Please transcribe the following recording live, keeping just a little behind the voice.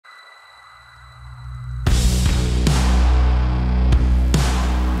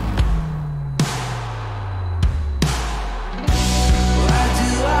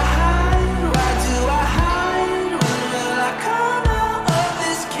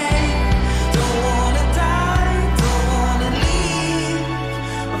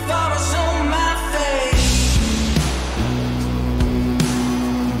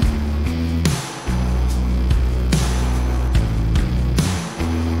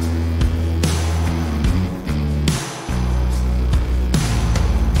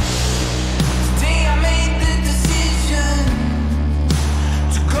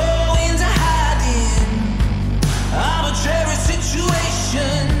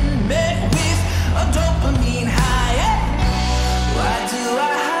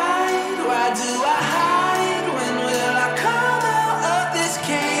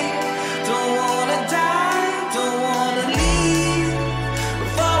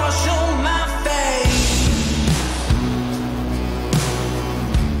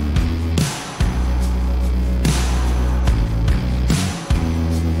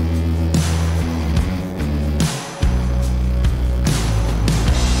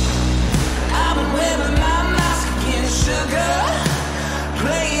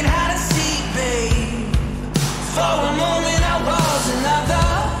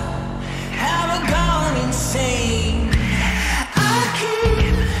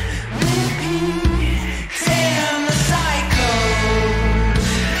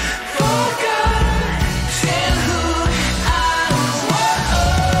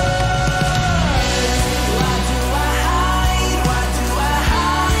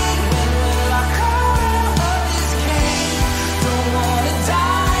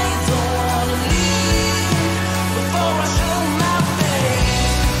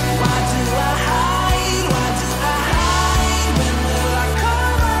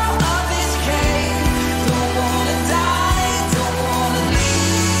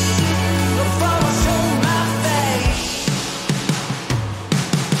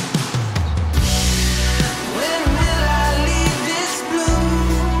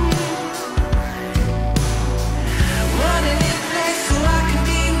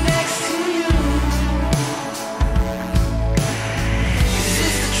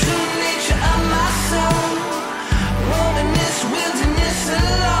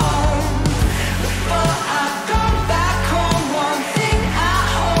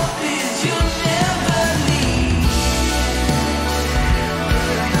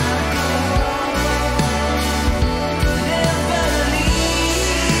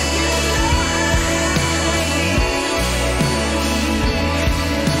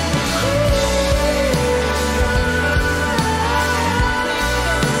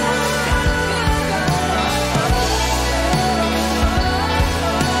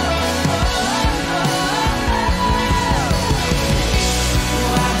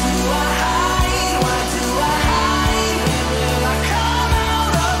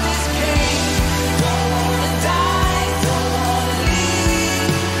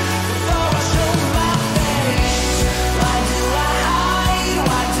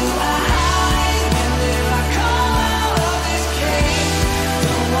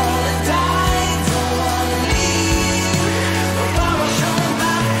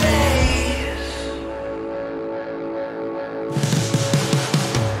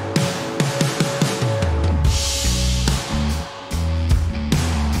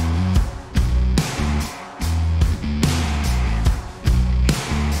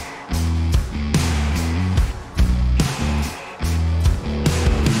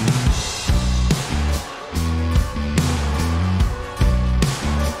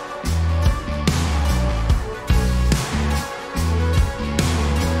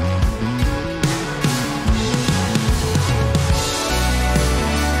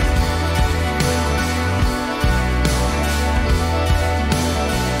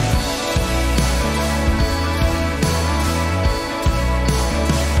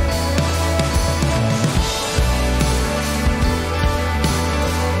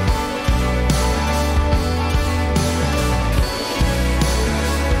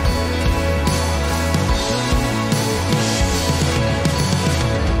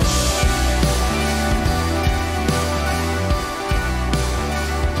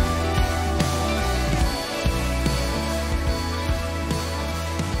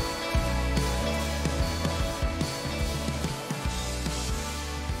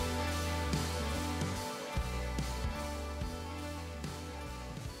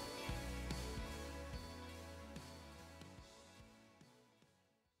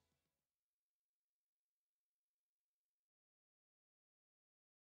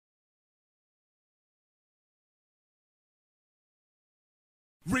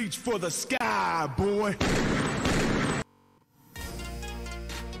Reach for the sky, boy.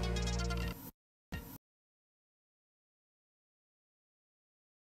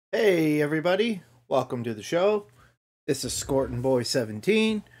 Hey everybody, welcome to the show. This is Scorton Boy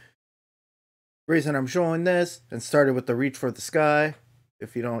 17. Reason I'm showing this and started with the Reach for the Sky.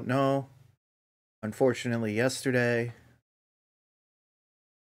 If you don't know, unfortunately yesterday,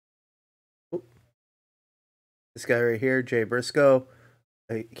 this guy right here, Jay Briscoe,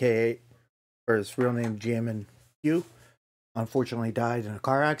 aka or his real name Jamin Hugh, unfortunately died in a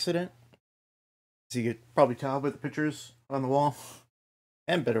car accident. As you could probably tell by the pictures on the wall.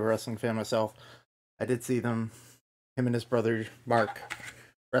 And a bit of a wrestling fan myself. I did see him and his brother Mark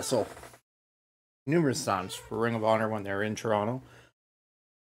wrestle numerous times for Ring of Honor when they were in Toronto.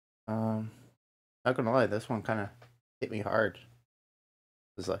 Not gonna lie, this one kind of hit me hard. It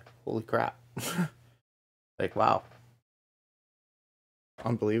was like, holy crap. Like, wow.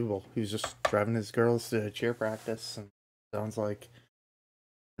 Unbelievable. He was just driving his girls to cheer practice, and sounds like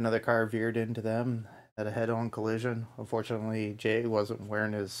another car veered into them, had a head-on collision. Unfortunately, Jay wasn't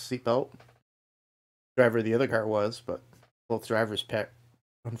wearing his seatbelt. Driver of the other car was, but both drivers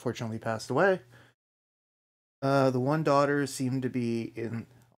unfortunately passed away. The one daughter seemed to be in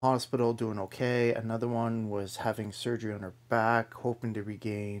hospital doing okay. Another one was having surgery on her back, hoping to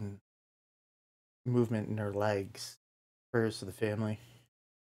regain movement in her legs. Prayers to the family.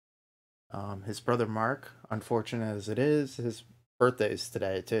 His brother Mark, unfortunate as it is, his birthday is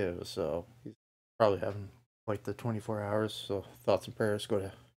today too, so he's probably having quite the 24 hours. So thoughts and prayers go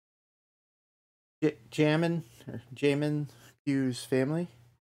to Jamin Hugh's family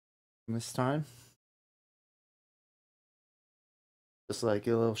this time. Just like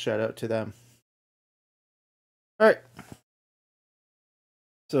a little shout out to them. Alright.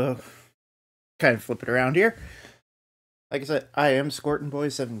 So, kind of flip it around here. Like I said, I am Scorton Boy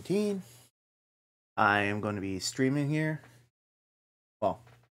 17. I am going to be streaming here. Well,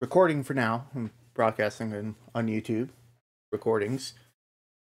 recording for now. I'm broadcasting on YouTube. Recordings.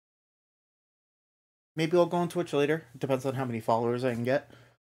 Maybe I'll go on Twitch later. It depends on how many followers I can get.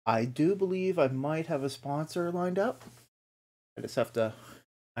 I do believe I might have a sponsor lined up. I just have to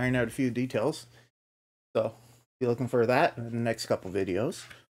iron out a few details. So, be looking for that in the next couple videos.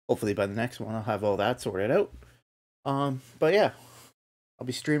 Hopefully by the next one I'll have all that sorted out. But yeah, I'll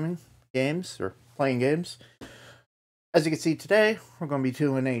be streaming games or playing games. As you can see today, we're going to be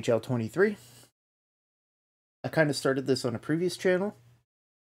doing NHL 23. I kind of started this on a previous channel.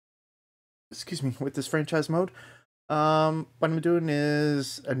 Excuse me, with this franchise mode. What I'm doing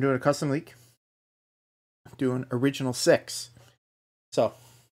is I'm doing a custom league. I'm doing original 6. So,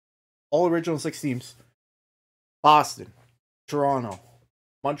 all original 6 teams. Boston, Toronto,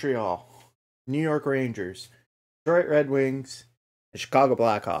 Montreal, New York Rangers, Detroit Red Wings, and Chicago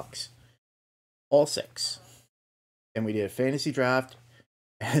Blackhawks. All 6. And we did a fantasy draft,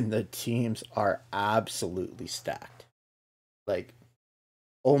 and the teams are absolutely stacked. Like,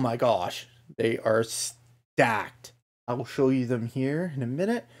 oh my gosh, they are stacked. I will show you them here in a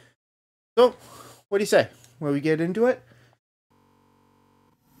minute. So, what do you say? Will we get into it?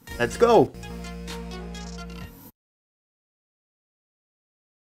 Let's go!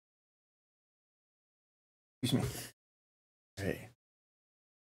 Excuse me. Alright.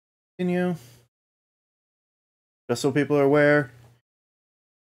 Continue. Just so people are aware,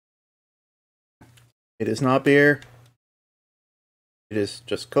 it is not beer. It is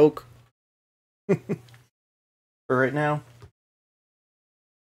just Coke. For right now.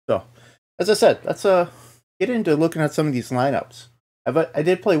 So, as I said, let's get into looking at some of these lineups. I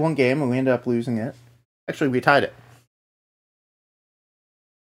did play one game and we ended up losing it. Actually, we tied it.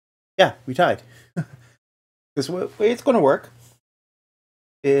 Yeah, we tied. Because the way it's going to work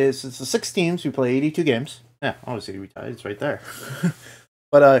is it's the 6 teams. We play 82 games. Yeah, obviously we tied. It's right there.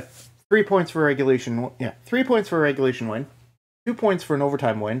 But 3 points for regulation. Yeah, 3 points for a regulation win. 2 points for an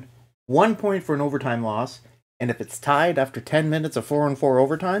overtime win. 1 point for an overtime loss. And if it's tied after 10 minutes of 4-on-4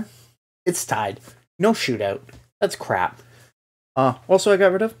 overtime, it's tied. No shootout. That's crap. Also, I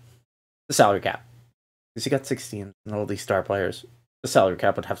got rid of the salary cap. Because you got 16 and all these star players. The salary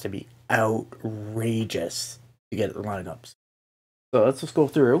cap would have to be outrageous to get the lineups. So let's just go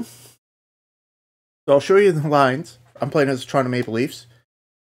through. So I'll show you the lines. I'm playing as the Toronto Maple Leafs.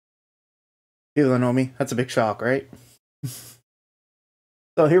 People that know me, that's a big shock, right?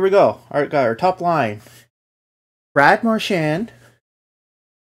 So here we go. Alright, got our top line. Brad Marchand,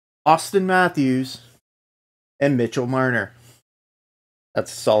 Austin Matthews, and Mitchell Marner.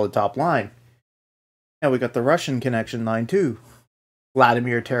 That's a solid top line. Now we got the Russian connection line too.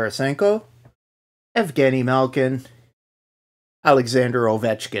 Vladimir Tarasenko, Evgeny Malkin, Alexander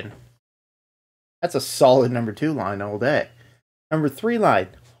Ovechkin. That's a solid number 2 line all day. Number 3 line,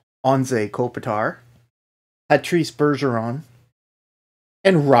 Anze Kopitar, Patrice Bergeron,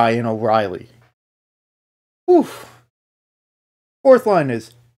 and Ryan O'Reilly. Oof. 4th line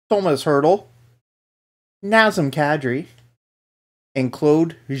is Thomas Hertl, Nazem Kadri, and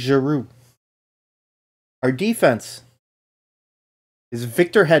Claude Giroux. Our defense is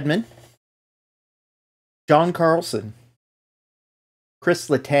Victor Hedman, John Carlson, Chris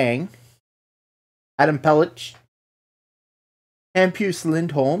Letang, Adam Pellich, Hampus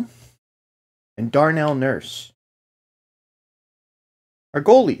Lindholm, and Darnell Nurse. Our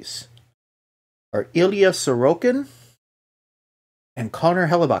goalies are Ilya Sorokin and Connor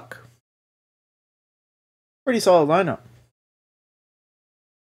Hellebuck. Pretty solid lineup.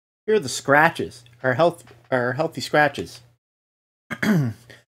 Here are the scratches, our healthy scratches.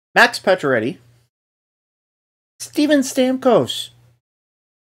 Max Pacioretty, Steven Stamkos,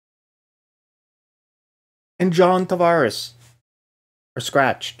 and John Tavares are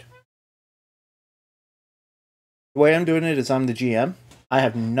scratched. The way I'm doing it is I'm the GM. I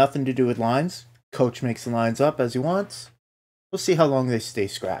have nothing to do with lines. Coach makes the lines up as he wants. We'll see how long they stay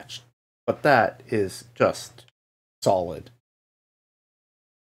scratched. But that is just solid.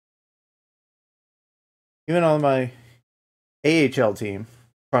 Even on my AHL team,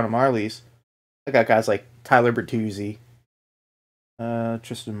 Toronto Marlies, I got guys like Tyler Bertuzzi,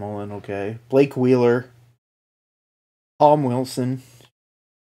 Tristan Mullen, okay, Blake Wheeler, Tom Wilson,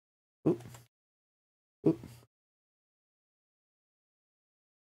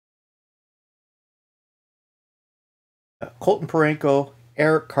 Colton Parayko,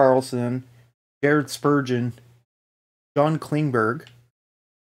 Eric Carlson, Jared Spurgeon, John Klingberg.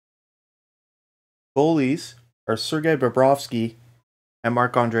 Goalies are Sergei Bobrovsky and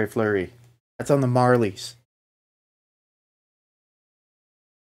Marc-Andre Fleury. That's on the Marlies.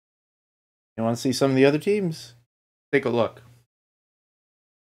 You want to see some of the other teams? Take a look.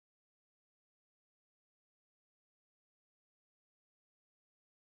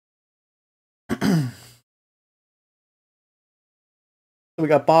 We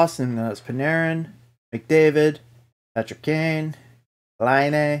got Boston. It's Panarin, McDavid, Patrick Kane,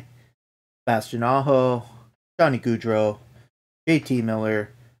 Laine, Sebastian Aho, Johnny Gaudreau, JT Miller,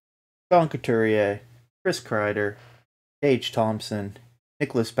 John Couturier, Chris Kreider, Tage Thompson,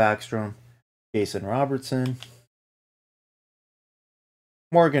 Nicholas Backstrom, Jason Robertson,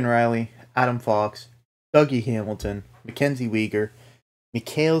 Morgan Riley, Adam Fox, Dougie Hamilton, Mackenzie Weegar,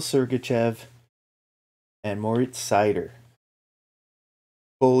 Mikhail Sergachev, and Moritz Seider.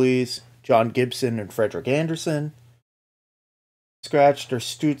 Goalies, John Gibson and Frederick Anderson. Scratched are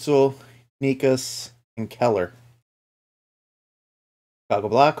Stutzel, Nikas, and Keller. Chicago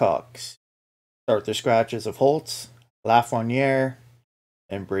Blackhawks start their scratches of Holtz, Lafreniere,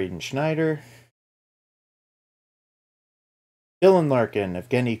 and Braden Schneider. Dylan Larkin,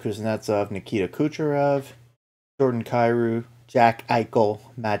 Evgeny Kuznetsov, Nikita Kucherov, Jordan Kyrou, Jack Eichel,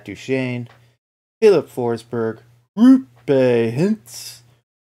 Matt Duchene, Philip Forsberg, Rupe Hintz,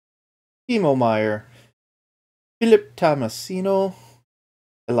 Timo Meyer, Philip Tomasino,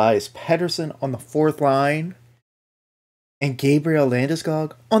 Elias Pettersson on the 4th line, and Gabriel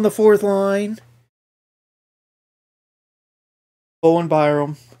Landeskog on the 4th line. Bowen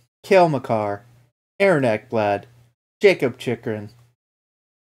Byram, Cale Makar, Aaron Ekblad, Jacob Chikrin,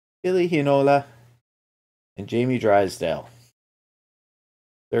 Billy Hinola, and Jamie Drysdale.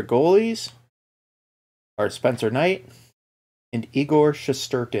 Their goalies are Spencer Knight and Igor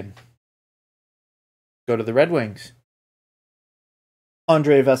Shesterkin. Go to the Red Wings.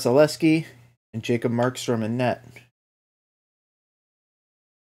 Andrei Vasilevsky and Jacob Markstrom in net.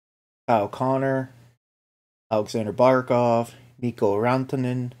 Kyle Connor, Alexander Barkov, Mikko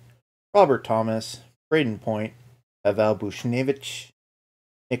Rantanen, Robert Thomas, Braden Point, Pavel Buchnevich,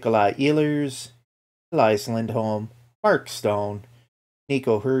 Nikolai Ehlers, Elias Lindholm, Mark Stone,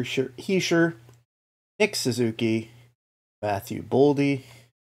 Nico Hischier, Nick Suzuki, Matthew Boldy,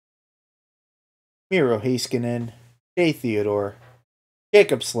 Miro Heiskanen, Jay Theodore,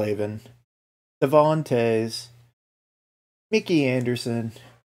 Jacob Slavin, Devon Tays, Mickey Anderson,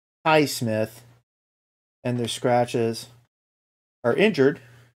 Ty Smith, and their scratches are injured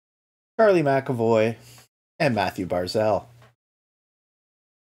Charlie McAvoy and Matthew Barzal.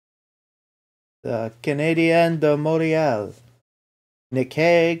 The Canadien de Montreal, Nick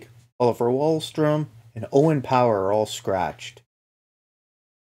Hague, Oliver Wahlstrom, and Owen Power are all scratched.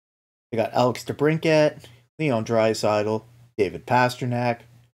 They got Alex DeBrincat, Leon Draisaitl, David Pasternak,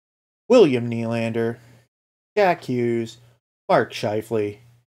 William Nylander, Jack Hughes, Mark Scheifele,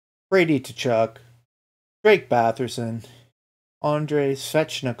 Brady Tkachuk, Drake Batherson, Andrei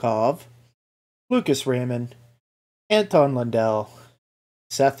Svechnikov, Lucas Raymond, Anton Lundell,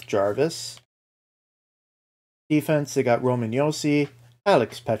 Seth Jarvis. Defense, they got Roman Josi,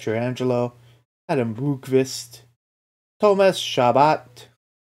 Alex Pietrangelo, Adam Bukvist, Thomas Chabot,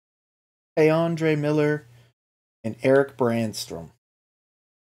 Andre Miller, and Eric Brandstrom.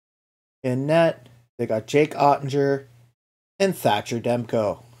 In net, they got Jake Ottinger and Thatcher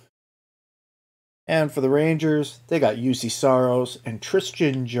Demko. And for the Rangers, they got UC Saros and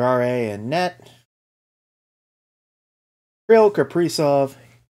Tristan Jarre in net. Kirill Kaprizov,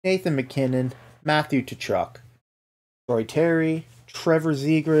 Nathan McKinnon, Matthew Tkachuk, Troy Terry, Trevor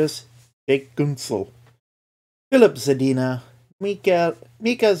Zegras, Jake Gunsel, Philip Zadina, Mika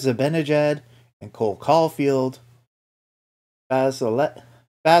Zibanejad, and Cole Caulfield,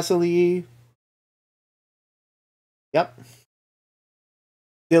 Vasily,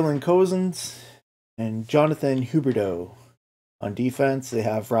 Dylan Cozens, and Jonathan Huberdeau. On defense, they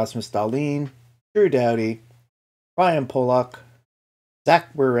have Rasmus Dahlin, Drew Doughty, Ryan Pollock,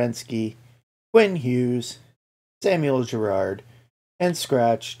 Zach Werenski, Quinn Hughes, Samuel Girard, and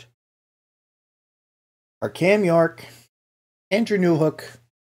scratched are Cam York, Andrew Newhook,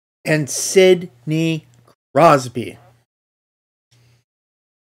 and Sidney Crosby.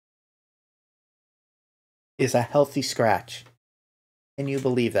 Is a healthy scratch. Can you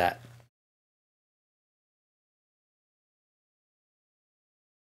believe that?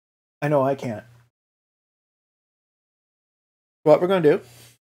 I know I can't. What we're going to do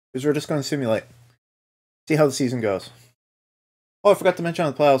is we're just going to simulate. See how the season goes. Oh, I forgot to mention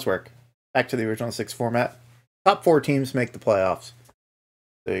how the playoffs work. Back to the original 6 format. Top 4 teams make the playoffs.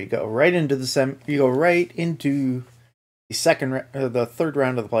 So you go right into the the third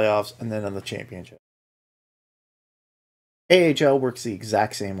round of the playoffs, and then on the championship. AHL works the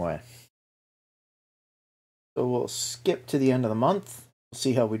exact same way. So we'll skip to the end of the month. We'll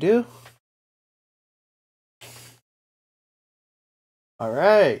see how we do. All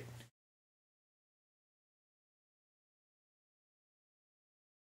right.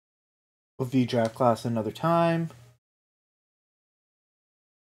 We'll view draft class another time.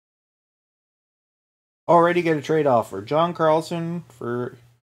 Already get a trade offer. John Carlson for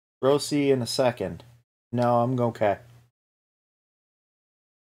Rossi in a second. No, I'm okay.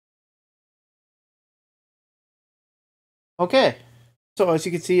 Okay. So as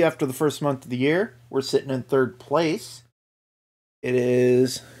you can see, after the first month of the year, we're sitting in third place. It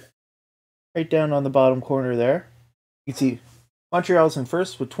is right down on the bottom corner there. You can see Montreal's in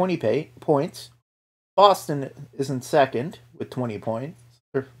first with 20 points. Boston is in second with 20 points.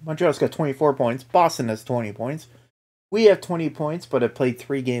 Montreal's got 24 points. Boston has 20 points. We have 20 points, but have played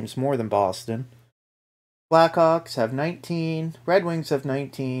 3 games more than Boston. Blackhawks have 19. Red Wings have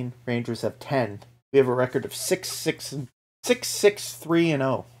 19. Rangers have 10. We have a record of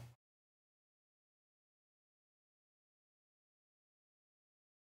 6-6-3-0.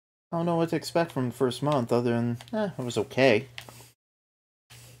 I don't know what to expect from the first month other than, it was okay.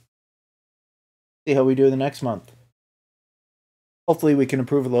 See how we do the next month. Hopefully we can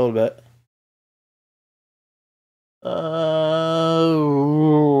improve a little bit.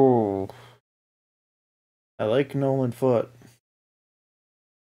 I like Nolan Foote.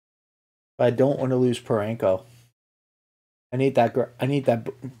 But I don't want to lose Parenko. I need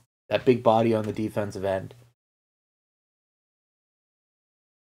that big body on the defensive end.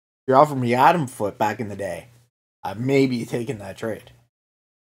 If you're offering me Adam Foote back in the day, I may be taking that trade.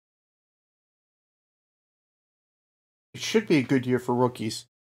 It should be a good year for rookies.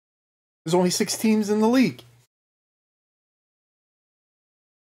 There's only 6 teams in the league.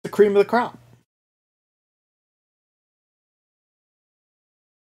 The cream of the crop.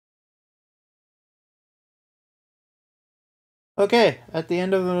 Okay, at the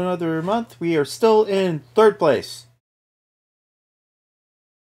end of another month, we are still in third place.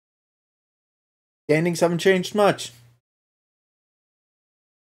 Standings haven't changed much.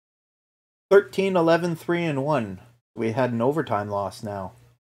 13, 11, 3, and 1. We had an overtime loss now.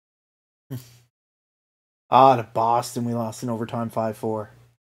 To Boston, we lost in overtime 5-4.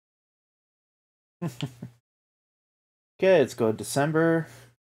 Okay, let's go December.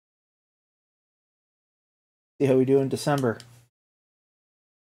 See how we do in December.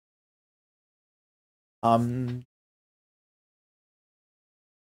 I'll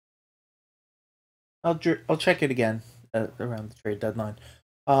check it again around the trade deadline.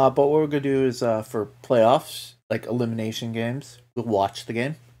 But what we're gonna do is for playoffs, like elimination games, we'll watch the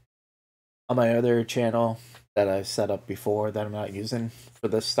game. On my other channel that I set up before that I'm not using for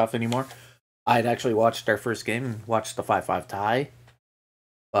this stuff anymore, I'd actually watched our first game and watched the 5-5 tie.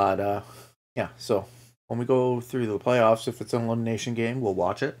 But yeah, so When we go through the playoffs, if it's an elimination game, we'll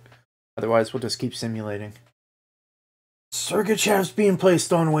watch it. Otherwise, we'll just keep simulating. Sergachev's being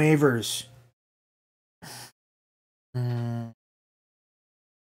placed on waivers.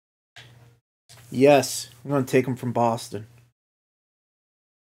 Yes, I'm going to take him from Boston.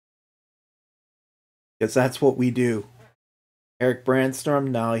 Because that's what we do. Eric Brandstrom,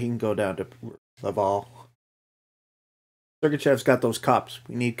 now he can go down to Laval. Sergachev's got those cups.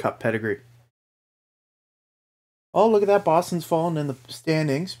 We need cup pedigree. Oh, look at that. Boston's fallen in the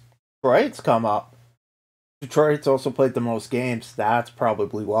standings. Detroit's come up. Detroit's also played the most games. That's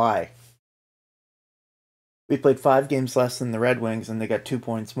probably why. We played 5 games less than the Red Wings, and they got 2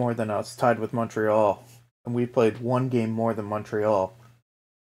 points more than us, tied with Montreal. And we played 1 game more than Montreal.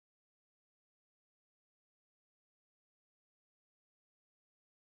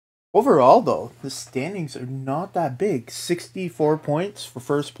 Overall, though, the standings are not that big. 64 points for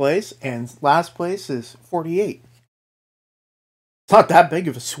first place, and last place is 48. It's not that big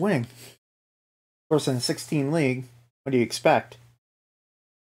of a swing. Of course, in a 16 league, what do you expect?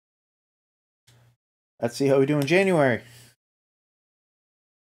 Let's see how we do in January.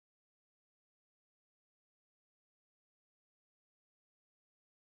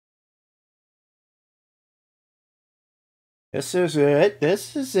 This is it.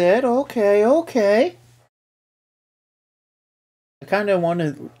 This is it. Okay, okay. I kind of want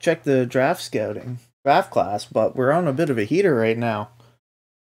to check the draft class, but we're on a bit of a heater right now.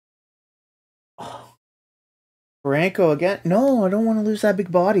 Franco again? No, I don't want to lose that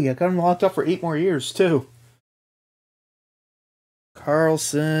big body. I got him locked up for 8 more years, too.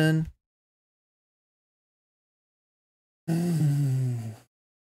 Carlson. Not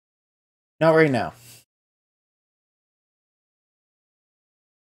right now.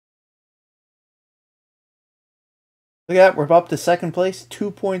 Look at that, we're up to second place,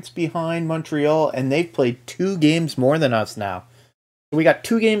 2 points behind Montreal, and they've played 2 games more than us now. So we got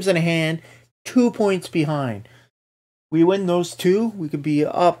 2 games in hand, 2 points behind. We win those 2, we could be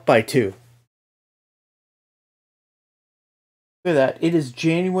up by 2. Look at that, it is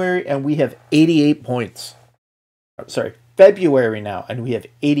January and we have 88 points. Sorry, February now, and we have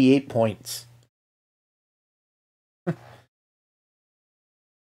 88 points.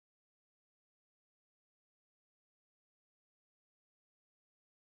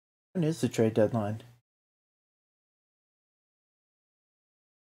 When is the trade deadline?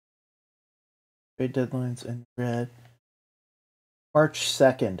 Trade deadline's in red. March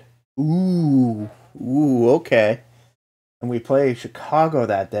 2nd. Ooh, okay. And we play Chicago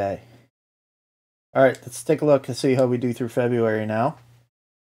that day. Alright, let's take a look and see how we do through February now.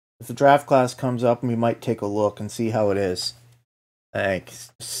 If the draft class comes up, we might take a look and see how it is.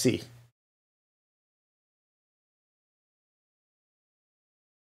 Thanks. See.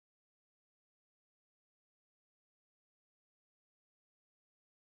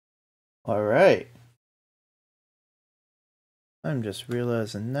 Alright. I'm just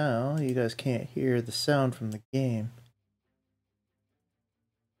realizing now you guys can't hear the sound from the game.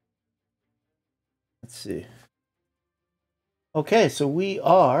 Let's see. Okay, so we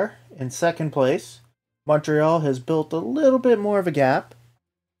are in second place. Montreal has built a little bit more of a gap.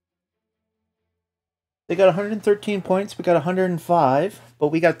 They got 113 points, we got 105, but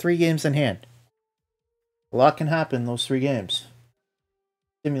we got 3 games in hand. A lot can happen in those 3 games.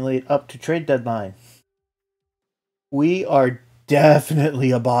 Simulate up to trade deadline. We are definitely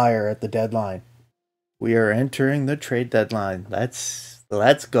a buyer at the deadline. We are entering the trade deadline. Let's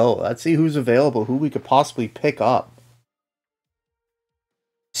go. Let's see who's available, who we could possibly pick up.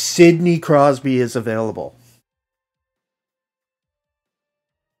 Sidney Crosby is available.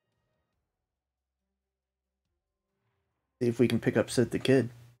 See if we can pick up Sid the Kid.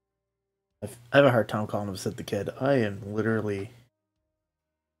 I have a hard time calling him Sid the Kid. I am literally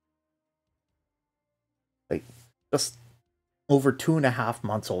like just over 2.5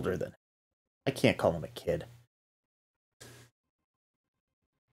 months older than him. I can't call him a kid.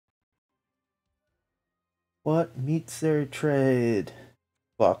 What meets their trade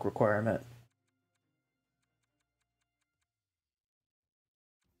block requirement?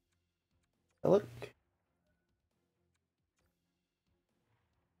 Look.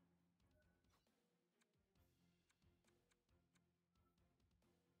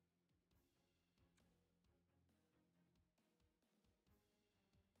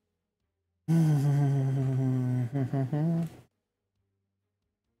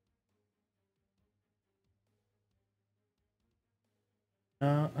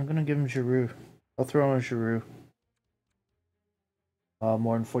 I'm gonna give him Giroux. I'll throw in Giroux.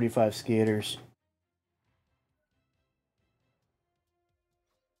 More than 45 skaters.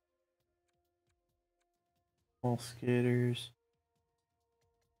 All skaters.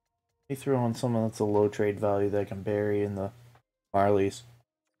 They throw on someone that's a low trade value that I can bury in the Marlies.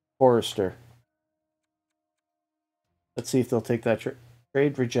 Forrester. Let's see if they'll take that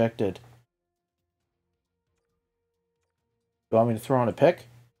trade. Rejected. You want me to throw on a pick?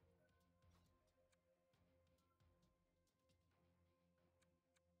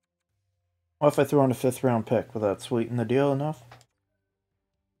 What if I throw on a 5th round pick? Will that sweeten the deal enough?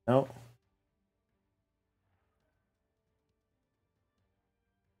 Nope.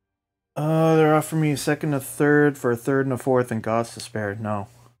 They're offering me a 2nd, a 3rd for a 3rd and a 4th and Goss to spare. No.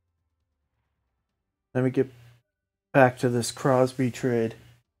 Let me get back to this Crosby trade.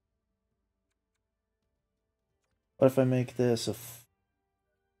 What if I make this a...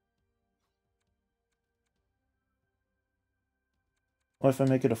 What if I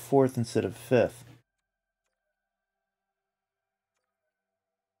make it a 4th instead of 5th?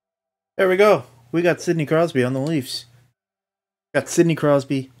 There we go. We got Sidney Crosby on the Leafs. Got Sidney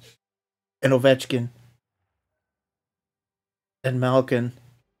Crosby and Ovechkin and Malkin.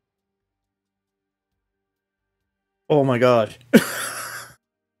 Oh my god.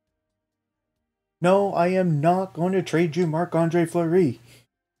 No, I am not going to trade you Marc-Andre Fleury.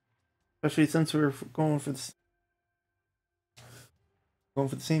 Especially since we're going for the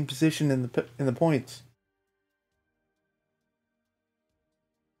same position in the points.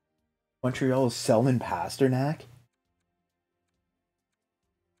 Montreal is selling Pasternak.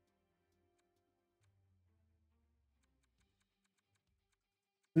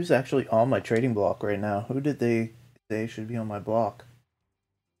 Who's actually on my trading block right now? Who did they say should be on my block?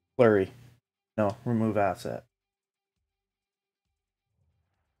 Fleury. No, remove asset.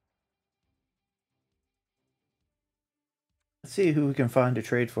 Let's see who we can find to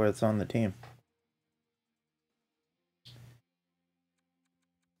trade for that's on the team.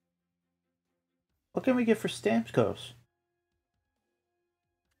 What can we get for Stamkos?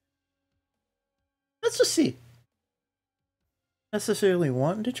 Let's just see. Necessarily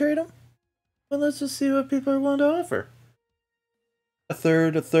wanting to trade him? But let's just see what people are willing to offer. A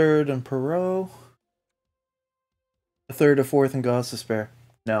 3rd, and Perot. A 3rd, a 4th, and Goss to spare.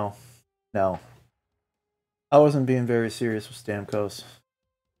 No. No. I wasn't being very serious with Stamkos.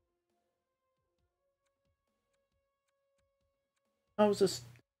 I was just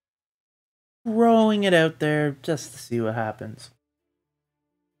throwing it out there just to see what happens.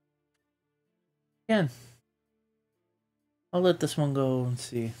 Again, I'll let this one go and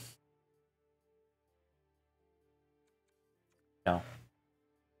see. No.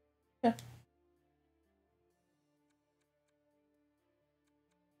 Yeah.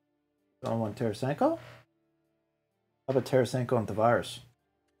 I want Tarasenko? How about Tarasenko and Tavares?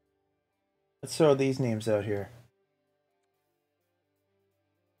 Let's throw these names out here.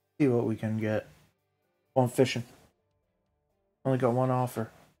 See what we can get. Going fishing. Only got one offer.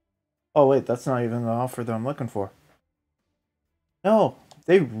 Oh wait, that's not even the offer that I'm looking for. No,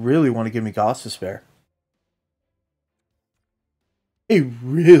 they really want to give me Goss to spare. They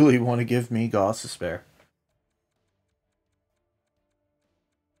really want to give me Goss to spare.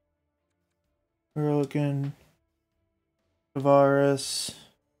 We're looking... Tavares.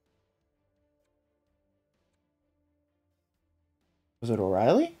 Was it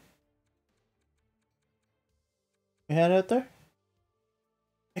O'Reilly? You had out there?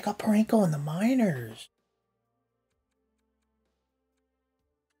 I got Parenko in the minors.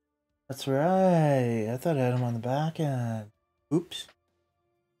 That's right. I thought I had him on the back end. Oops.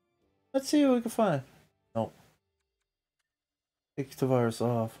 Let's see what we can find. Nope. Take Tavares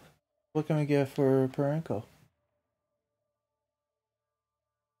off. What can we get for Parenko?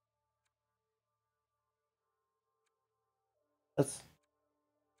 That's...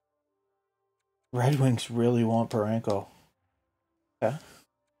 Red Wings really want Parenko. Okay.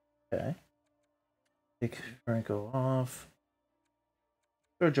 Okay. Take Parenko off.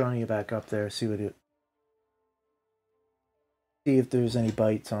 Throw Johnny back up there. See what it... See if there's any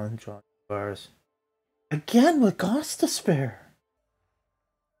bites on Johnny Tavares. Again with Goss to spare.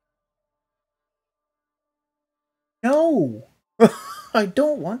 No! I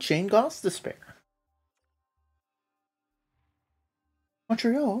don't want Shane Goss to spare.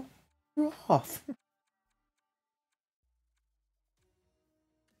 Montreal, you're off.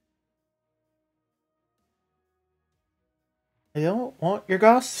 I don't want your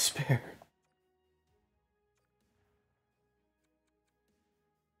Goss to spare.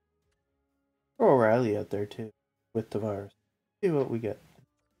 Throw O'Reilly out there too, with Tavares. See what we get.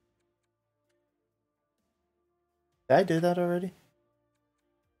 Did I do that already?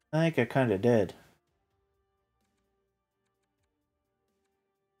 I think I kind of did.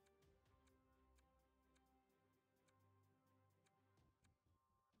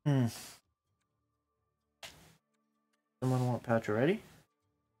 Hmm. Someone want Pacioretty?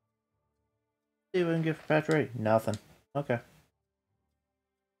 See if we can get for Pacioretty. Nothing. Okay.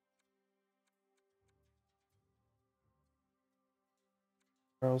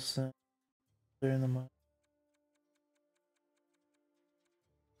 Carlson. They're in the mind.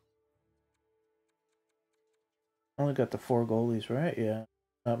 Only got the 4 goalies, right? Yeah.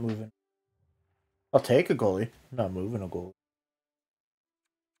 Not moving. I'll take a goalie. I'm not moving a goalie.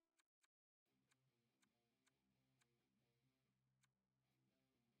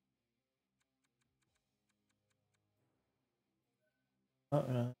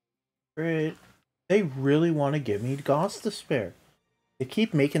 Great. They really want to give me Goss to spare. They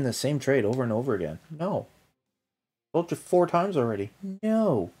keep making the same trade over and over again. No. Told you 4 times already.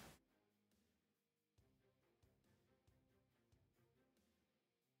 No.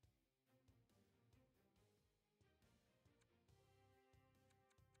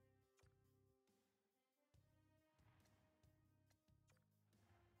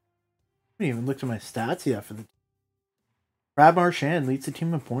 I haven't even looked at my stats yet for the. Brad Marchand leads the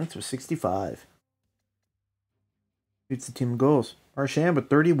team in points with 65. Leads the team in goals. Marchand with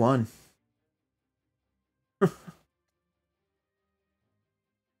 31. Who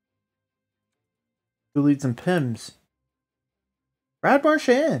leads in PIMS? Brad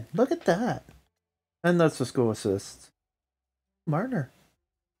Marchand. Look at that. And that's the goal assists. Marner.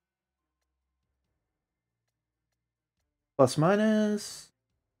 Plus minus.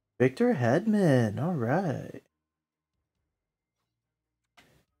 Victor Hedman. All right.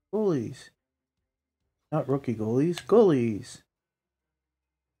 Goalies. Not rookie goalies. Goalies.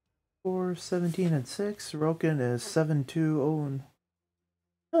 4, 17, and 6. Roken is 7, 2, 0. And...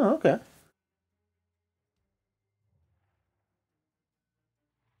 Oh, okay.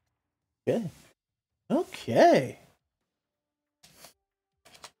 Okay. Okay.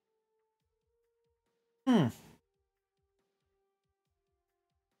 Hmm.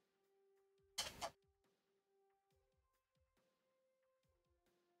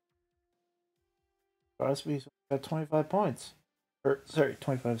 Crosby's got 25 points. Or, sorry,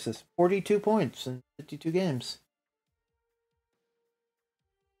 25 assists. 42 points in 52 games.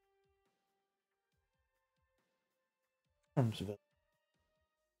 See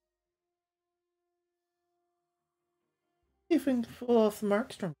if we can pull off the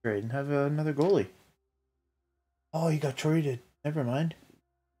Markstrom trade and have another goalie. Oh, he got traded. Never mind.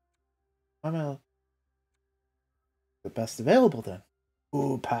 I'm the best available then.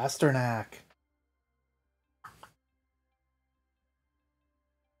 Ooh, Pasternak.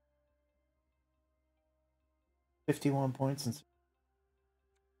 51 points and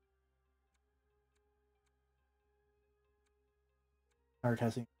Hart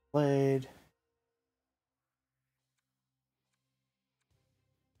hasn't played.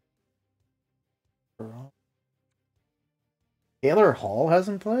 Taylor Hall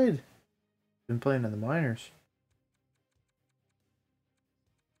hasn't played. Been playing in the minors.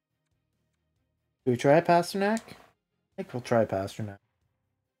 Do we try Pasternak? I think we'll try Pasternak.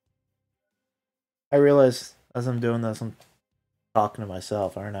 I realize as I'm doing this, I'm talking to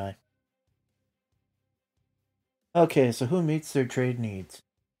myself, aren't I? Okay, so who meets their trade needs?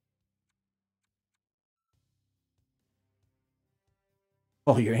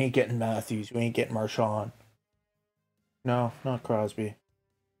 Oh, you ain't getting Matthews. You ain't getting Marchand. No, not Crosby.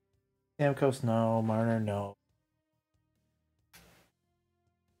 Stamkos, no. Marner, no.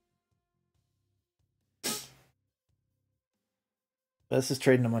 This is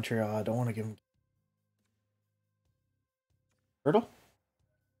trading to Montreal. I don't want to give him. Hurdle?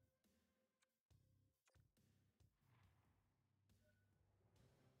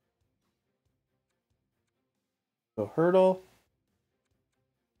 So Hurdle.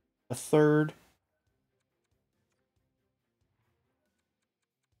 A third.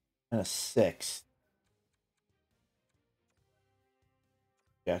 And a sixth.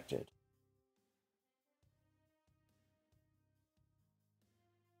 Rejected.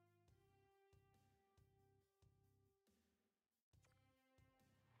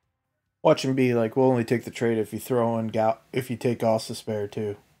 Watch him be like, we'll only take the trade if you throw in if you take Goss to spare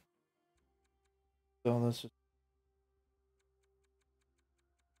too. So this is.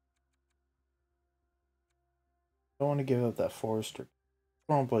 Don't want to give up that Forrester.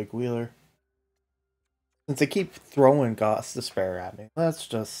 Throw on Blake Wheeler. Since they keep throwing Goss to spare at me, let's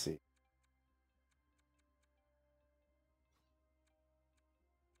just see.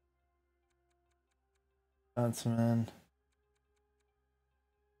 Defenseman.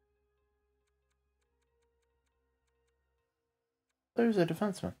 There's a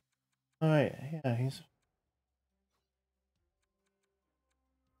defenseman. Oh, yeah, he's.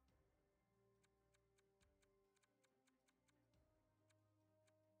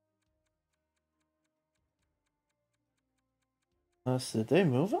 Did they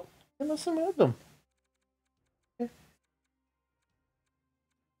move them? They must have moved them. Okay.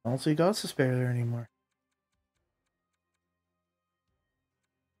 I don't see Gods to Spare there anymore.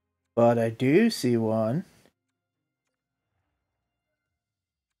 But I do see one.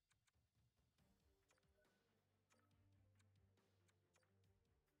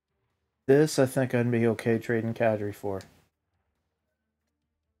 This I think I'd be okay trading Kadri for.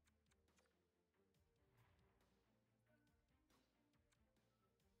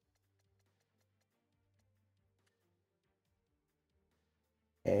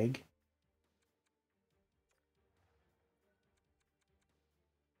 Egg.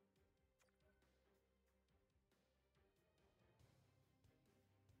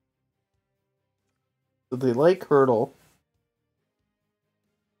 So they like Hurdle.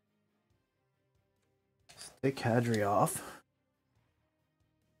 Let's take Kadri off.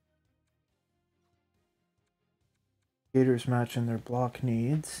 Gators matching their block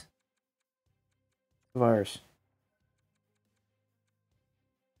needs. Virus.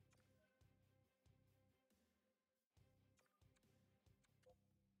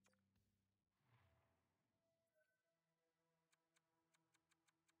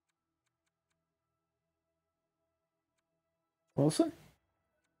 Wilson?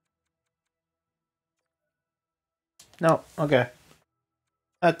 No, okay.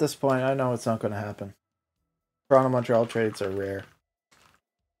 At this point, I know it's not going to happen. Toronto Montreal trades are rare.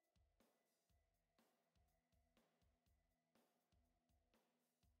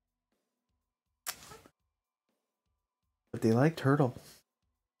 But they like Turtle.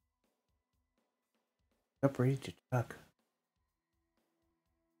 Up ready to check.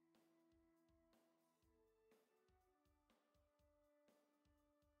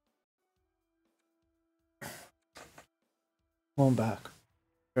 Going back.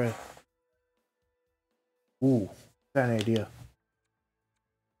 Right. Ooh, got an idea.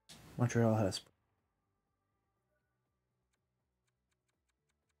 Montreal has.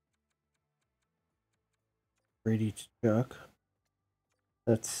 Brady to Chuck.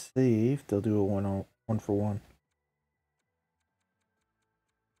 Let's see if they'll do a 1-for-1.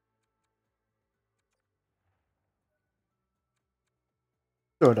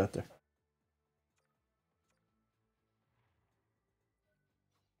 Throw it out there.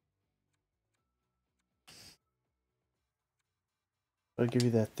 I'll give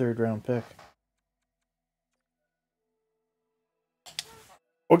you that 3rd round pick.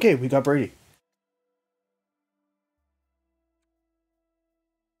 Okay, we got Brady.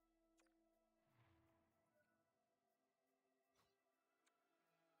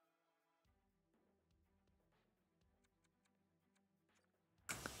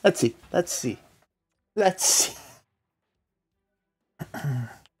 Let's see. Let's see. Let's see.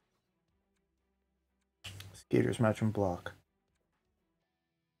 Skaters match and block.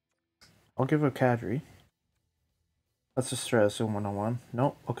 I'll give a Kadri. That's a stress in 1-on-1.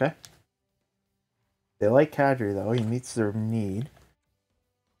 Nope, okay. They like Kadri though, he meets their need.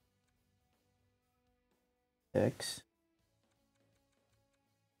 X.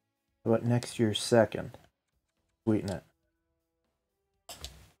 How about next year's 2nd? Sweeten it.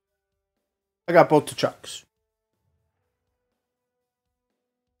 I got both the Chucks.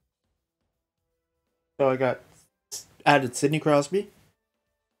 So I got added Sidney Crosby,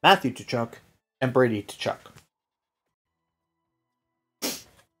 Matthew Tkachuk, and Brady Tkachuk.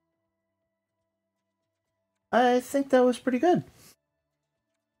 I think that was pretty good.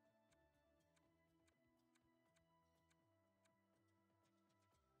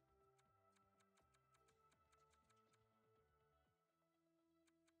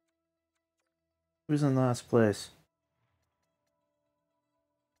 Who's in last place?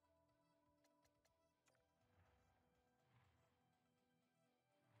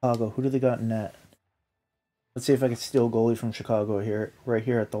 Chicago. Who do they got in net? Let's see if I can steal goalie from Chicago here, right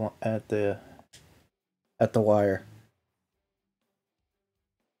here at the wire.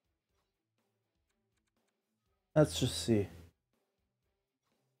 Let's just see.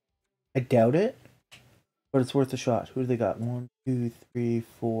 I doubt it, but it's worth a shot. Who do they got? 1, 2, 3,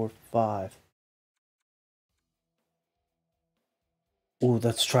 4, 5. Oh,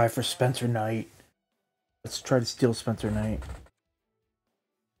 let's try for Spencer Knight. Let's try to steal Spencer Knight.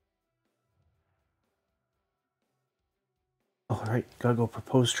 All right, gotta go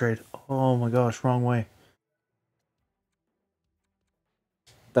propose trade. Oh my gosh, wrong way.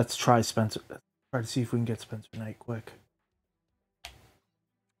 Let's try Spencer. Try to see if we can get Spencer Knight quick.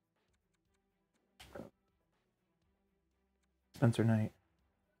 Spencer Knight.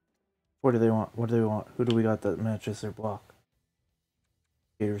 What do they want? What do they want? Who do we got that matches their block?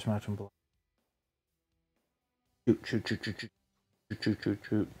 Gators match and block. Shoot, shoot, shoot, shoot, shoot.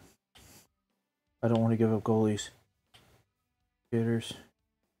 Shoot. I don't want to give up goalies. Hitters.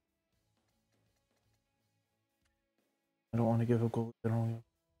 I don't want to give up goalies. I don't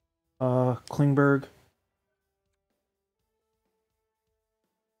Klingberg.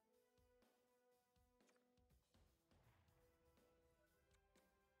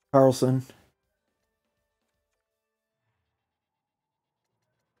 Carlson.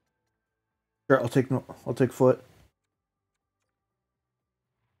 Sure, I'll take Foot.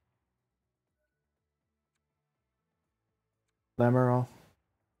 Lamoureux.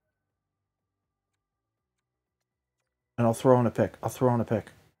 And I'll throw in a pick.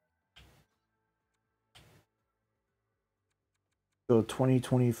 So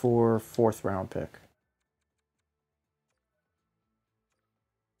 2024 4th round pick.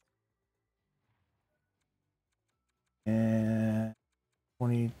 And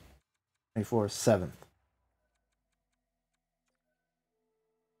 2024 7th.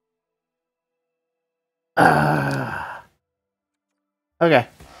 Okay.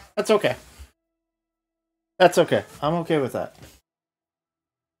 That's okay. I'm okay with that.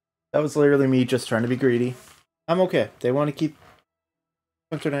 That was literally me just trying to be greedy. I'm okay. They want to keep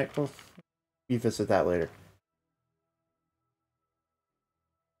internet. We'll revisit that later.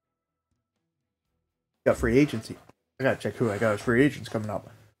 Got free agency. I gotta check who I got as free agents coming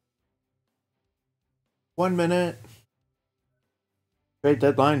up. 1 minute. Trade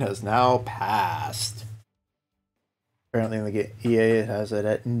deadline has now passed. Apparently in the EA it has it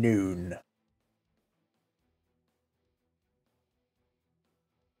at noon.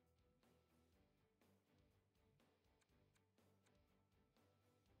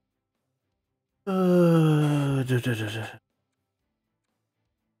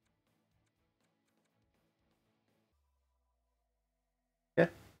 Yeah.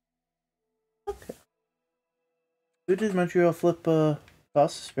 Okay. Who did Montreal flip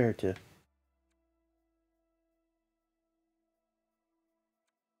Costa Spare to?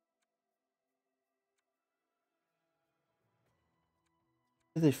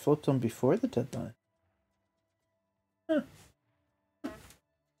 Did they flip them before the deadline? Huh.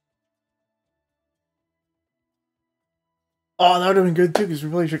 Oh, that would have been good too, because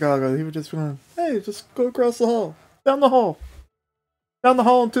we play Chicago. He would just gonna, hey, just go across the hall. Down the hall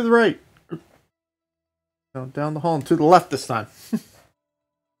and to the right. No, down the hall and to the left this time.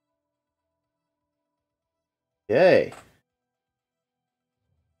 Yay.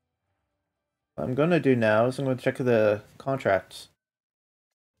 What I'm gonna do now is I'm gonna check the contracts.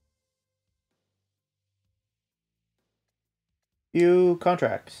 View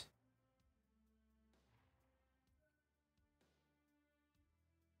contracts.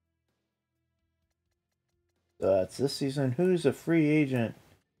 So that's this season. Who's a free agent?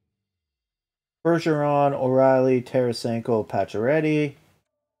 Bergeron, O'Reilly, Tarasenko, Pacioretty.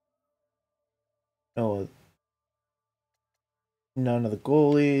 No, none of the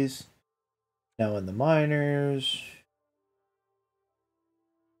goalies. Now in the minors.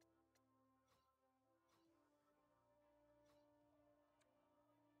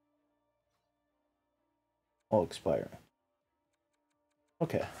 All expiring.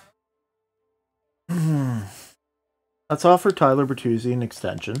 Okay. Let's offer Tyler Bertuzzi an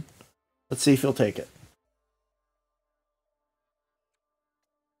extension. Let's see if he'll take it.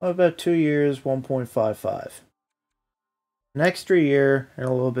 About 2 years, 1.55. An extra year and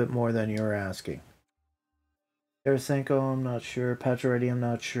a little bit more than you were asking. Tarasenko, I'm not sure. Pacioretty, I'm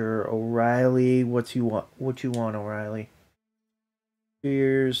not sure. O'Reilly, what you want, O'Reilly? 2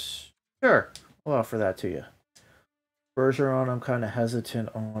 years. Sure, I'll offer that to you. Bergeron, I'm kind of hesitant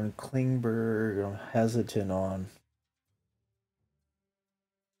on. Klingberg, I'm hesitant on.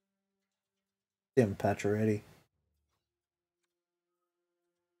 Damn, Pacioretty.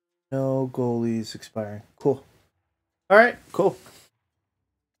 No goalies expiring. Cool. Alright, cool.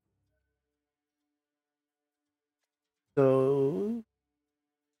 So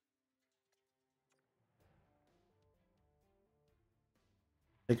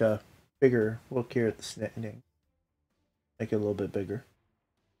take a bigger look here at the standing. Make it a little bit bigger.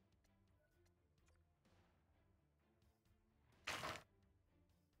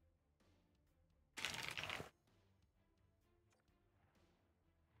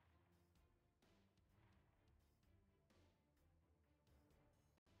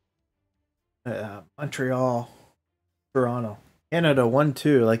 Montreal, Toronto, Canada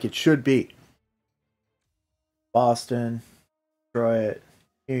 1-2 like it should be. Boston, Detroit,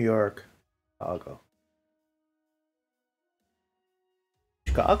 New York, Chicago.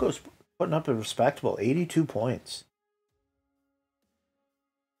 Chicago's putting up a respectable 82 points.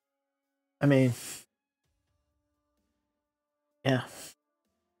 I mean, Yeah.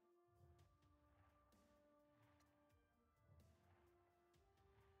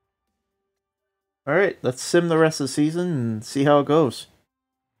 All right, let's sim the rest of the season and see how it goes.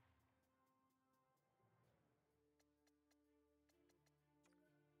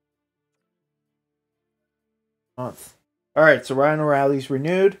 Month. All right, so Ryan O'Reilly's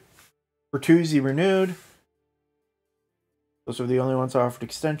renewed. Bertuzzi renewed. Those are the only ones offered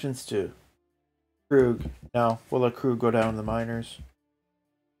extensions to. Krug. No, we'll let Krug go down in the minors.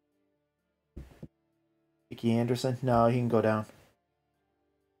 Mickey Anderson. No, he can go down.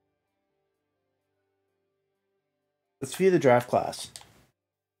 Let's view the draft class.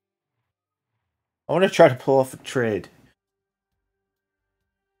 I want to try to pull off a trade.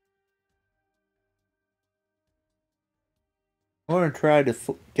 I want to try to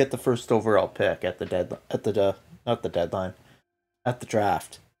get the first overall pick at the not the deadline, at the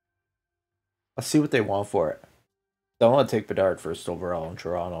draft. I'll see what they want for it. I want to take Bedard first overall in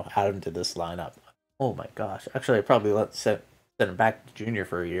Toronto, add him to this lineup. Oh my gosh! Actually, I'd probably send him back to junior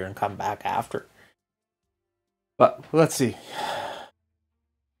for a year and come back after. But let's see.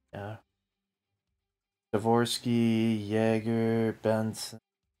 Yeah. Dvorsky, Jaeger, Benson,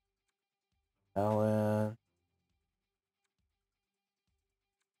 Allen.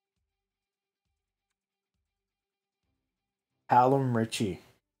 Callum Ritchie.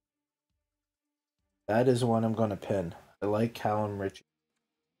 That is one I'm going to pin. I like Callum Ritchie.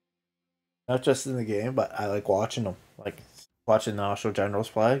 Not just in the game, but I like watching them. Like watching the National Generals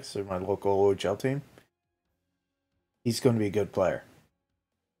play, so my local OHL team. He's going to be a good player.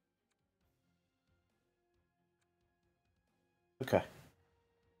 Okay.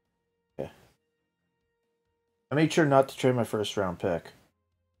 Okay. I made sure not to trade my first round pick.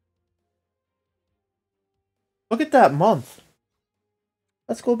 Look at that month.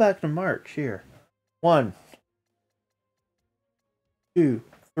 Let's go back to March here. 1, 2,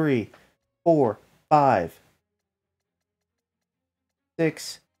 3, 4, 5,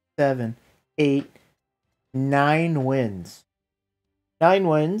 6, 7, 8, 9 wins. 9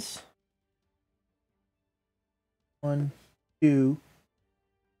 wins. 1, 2,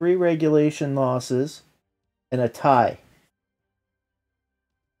 3 regulation losses, and a tie.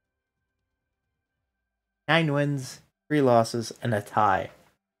 9 wins, 3 losses, and a tie.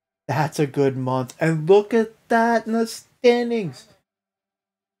 That's a good month. And look at that in the standings.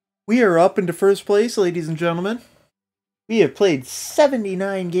 We are up into first place, ladies and gentlemen. We have played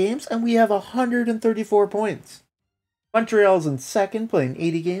 79 games, and we have 134 points. Montreal's in second, playing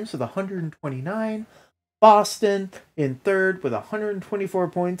 80 games with 129. Boston in third with 124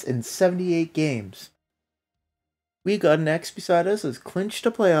 points in 78 games. We got an X beside us has clinched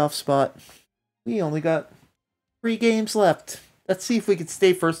a playoff spot. We only got 3 games left. Let's see if we can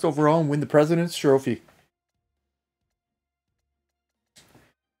stay first overall and win the President's Trophy.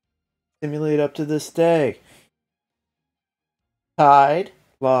 Simulate up to this day. Tied,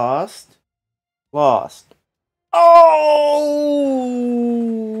 lost, lost. Oh!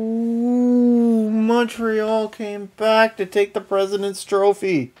 Montreal came back to take the President's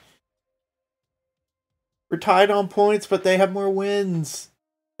Trophy. We're tied on points, but they have more wins.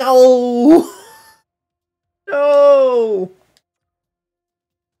 No! No!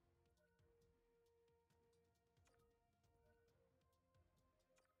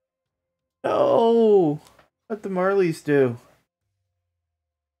 No! What the Marlies do?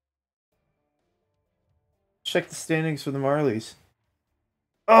 Check the standings for the Marlies.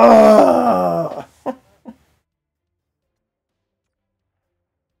 Oh!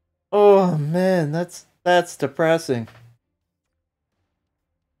 Oh man, that's depressing.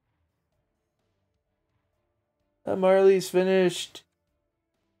 The Marlies finished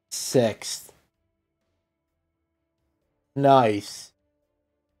 6th. Nice.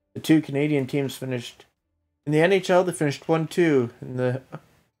 The 2 Canadian teams finished in the NHL. They finished 1-2. In the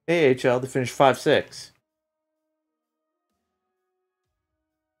AHL, they finished 5-6.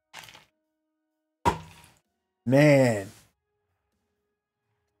 Man.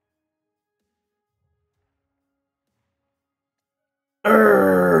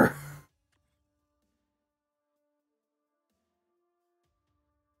 Urgh.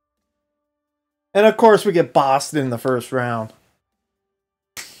 And of course, we get Boston in the first round.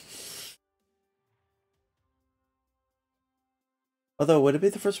 Although, would it be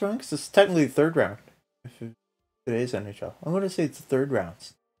the first round? Because it's technically the third round. Today's NHL. I'm going to say it's the third round.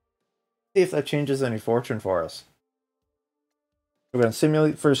 See if that changes any fortune for us. We're going to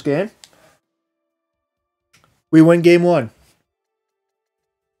simulate the first game. We win game 1.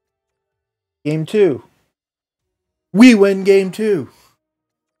 Game 2. We win game 2.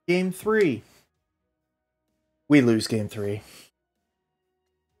 Game 3. We lose game 3.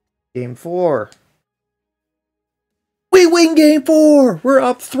 Game 4. We win Game 4! We're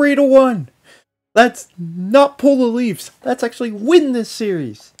up 3-1. Let's not pull the Leafs. Let's actually win this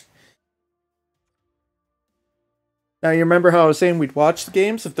series. Now, you remember how I was saying we'd watch the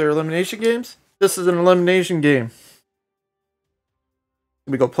games if they're elimination games? This is an elimination game.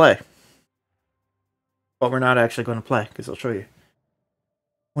 We go play. But we're not actually going to play, because I'll show you.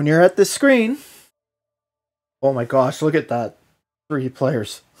 When you're at this screen... Oh my gosh, look at that. 3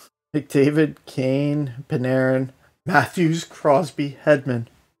 players. McDavid, Kane, Panarin, Matthews, Crosby, Hedman.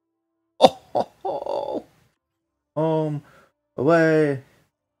 Oh, home, away,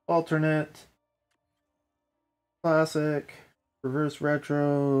 alternate, classic, reverse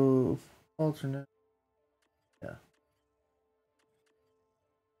retro, alternate. Yeah.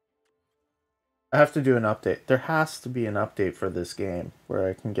 I have to do an update. There has to be an update for this game where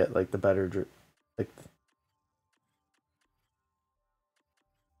I can get like the better, like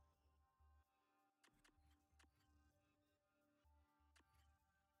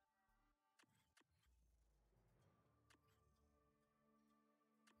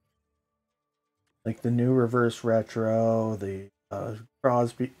the new reverse retro, the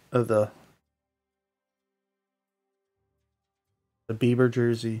Crosby, the Bieber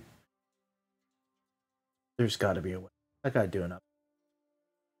jersey. There's got to be a way. I gotta do an up.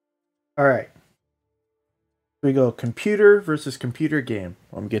 All right. We go computer versus computer game.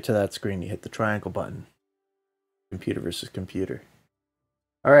 When we get to that screen, you hit the triangle button. Computer versus computer.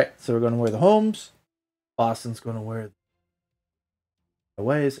 All right. So we're going to wear the homes. Boston's going to wear the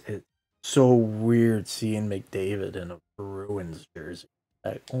aways. It's so weird seeing McDavid in a Bruins jersey.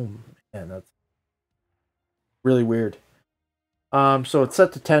 Like, oh man, that's really weird. So it's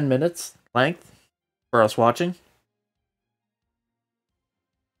set to 10 minutes length for us watching.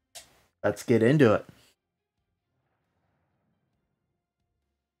 Let's get into it.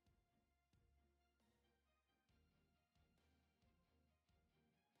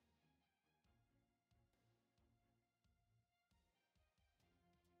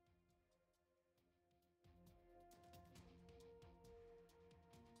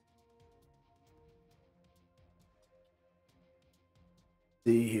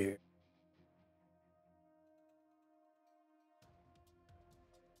 See here.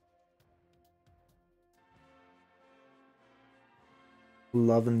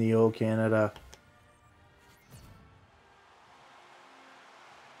 Loving the old Canada.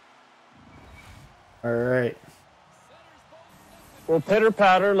 All right. Well, pitter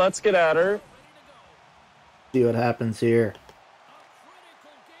patter, let's get at her. See what happens here.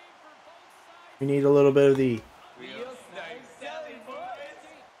 We need a little bit of the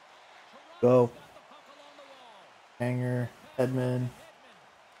go. Hanger, Edmund,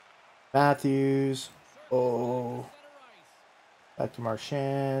 Matthews. Oh, back to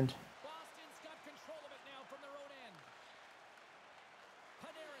Marchand.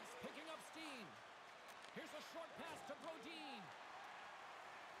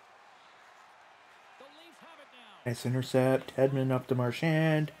 Nice intercept. Hedman up to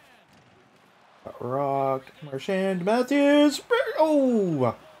Marchand. Rock. Marchand. Matthews.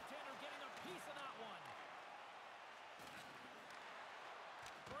 Oh!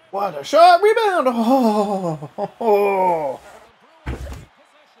 What a shot. Rebound. Oh!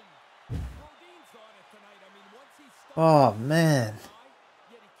 Oh, man.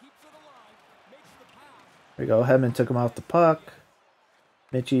 There we go. Hedman took him off the puck.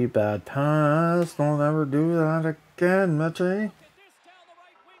 Mitchie, bad pass. Don't ever do that again, Mitchie.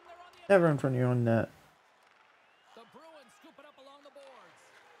 Never in front of your own net.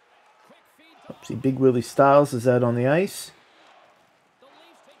 See, Big Willie Styles is out on the ice.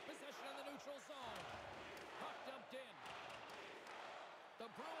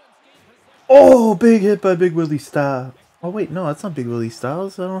 Oh, big hit by Big Willie Styles. Oh, wait, no, that's not Big Willie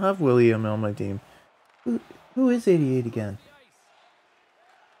Styles. I don't have William on my team. Who is 88 again?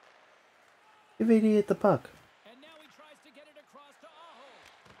 Give 88 the puck.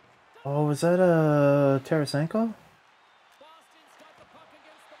 Oh, was that Tarasenko?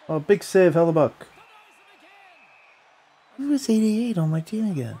 Oh, big save, Hellebuck. Who is 88 on my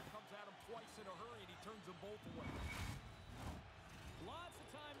team again?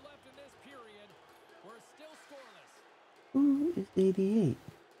 Who is 88?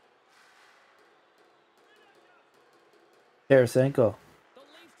 Tarasenko.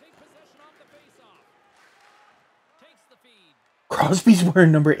 Crosby's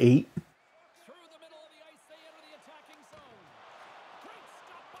wearing number 8.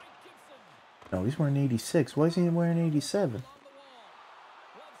 No, he's wearing 86. Why is he wearing 87?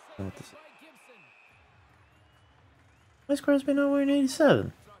 Why is Crosby not wearing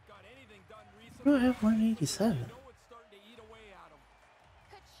 87? Do I have 187?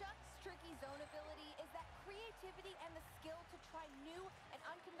 Kachuk's tricky zone ability is that creativity and the skill to try new and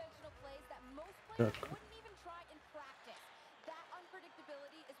unconventional plays that most players wouldn't even try in practice. That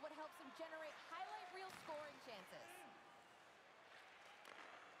unpredictability is what helps him generate highlight reel scoring chances.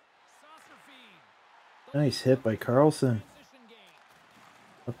 Nice hit by Carlson.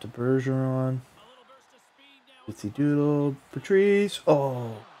 Up to Bergeron. Ditsy Doodle. Patrice.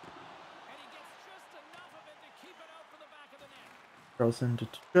 Oh. Carlson to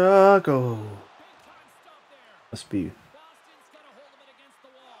Chuck. Oh. Must be.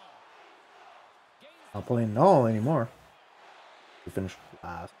 Not playing null anymore. We finished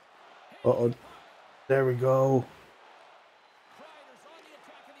last. Uh-oh. There we go.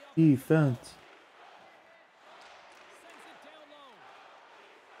 Defense.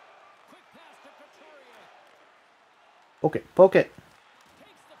 Poke it.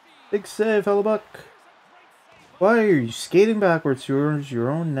 Big save, Hellebuck. Why are you skating backwards towards your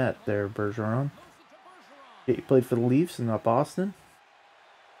own net there, Bergeron? Yeah, you played for the Leafs and not Boston?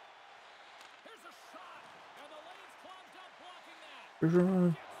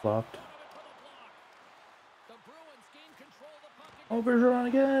 Bergeron flopped. Oh, Bergeron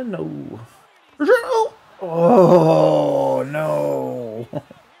again? No. Bergeron! Oh, no.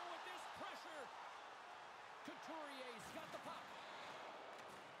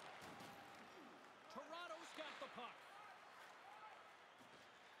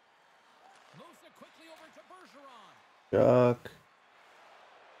 Chuck.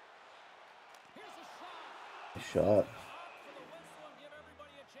 Nice shot.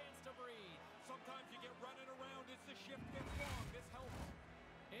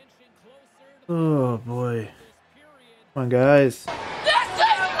 Oh boy. Come on, guys. This is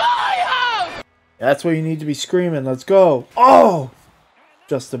my house! That's what you need to be screaming. Let's go. Oh!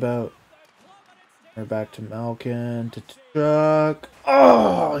 Just about. We're back to Malkin, to Chuck.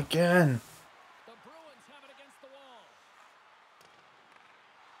 Oh, again.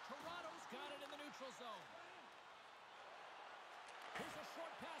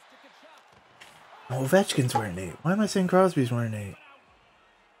 Oh, Ovechkin's wearing 8. Why am I saying Crosby's wearing 8?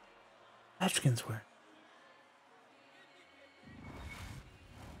 Ovechkin's wearing.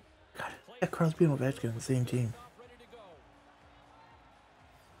 God, yeah, Crosby and Ovechkin on the same team.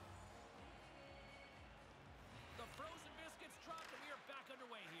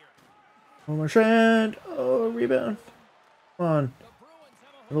 Oh, Marchand! Oh, rebound. Come on.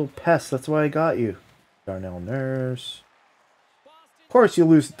 A little pest, that's why I got you. Darnell Nurse. Of course you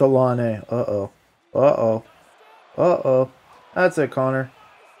lose to Delaney. Uh-oh. Uh-oh. Uh-oh. That's it, Connor.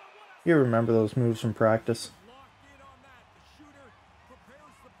 You remember those moves from practice.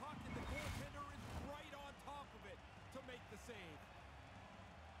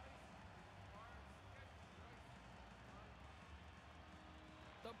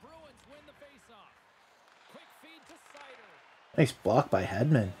 Nice block by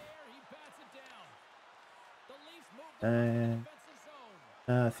Hedman. And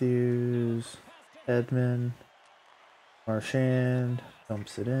Matthews, Hedman, Marchand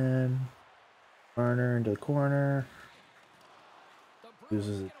dumps it in. Marner into the corner.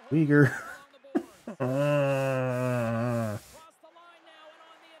 Loses it. Uyghur.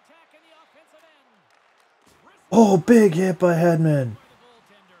 Oh, big hit by Hedman.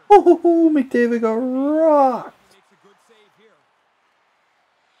 Oh, McDavid got rocked.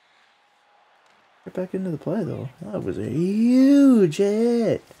 Get back into the play, though. That was a huge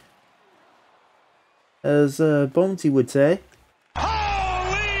hit. As Bonesy would say.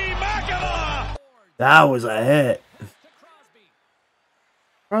 Holy mackerel! That was a hit.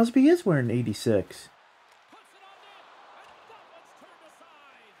 Crosby is wearing 86.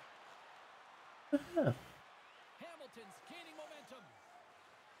 Yeah.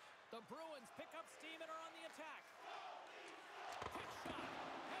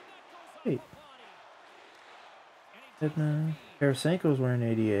 Wait. Tarasenko's wearing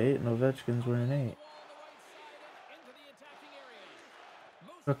 88 and Ovechkin's wearing 8.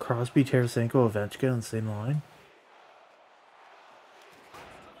 Got Crosby, Tarasenko, Ovechkin on the same line.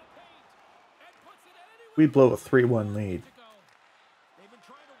 We blow a 3-1 lead.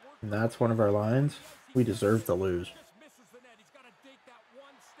 And that's one of our lines. We deserve to lose.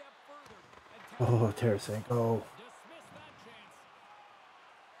 Oh, Tarasenko.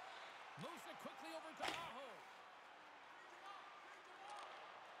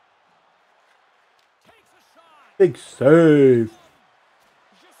 Big save.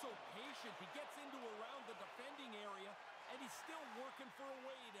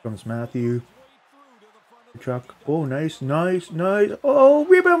 Comes Matthew. Chuck. Oh, nice, nice, nice. Oh,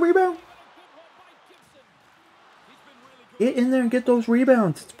 rebound, rebound. Get in there and get those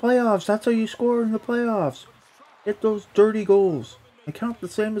rebounds. It's playoffs. That's how you score in the playoffs. Get those dirty goals. They count the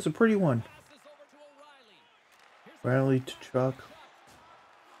same as a pretty one. Riley to Chuck.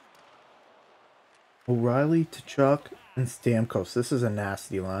 O'Reilly to Chuck and Stamkos. This is a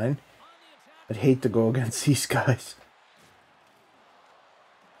nasty line. I'd hate to go against these guys.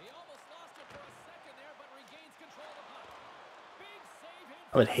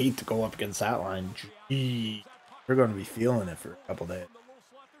 I would hate to go up against that line. Gee, they're going to be feeling it for a couple days.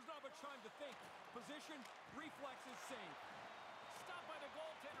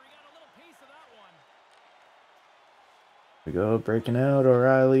 Here we go, breaking out.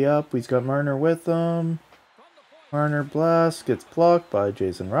 O'Reilly up. He's got Marner with him. Marner blast gets blocked by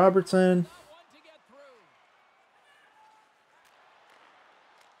Jason Robertson.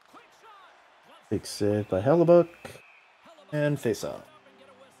 Big save by Hellebuck. And face off.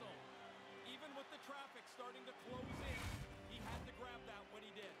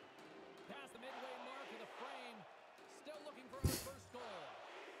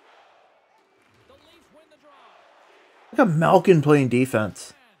 Look at Malkin playing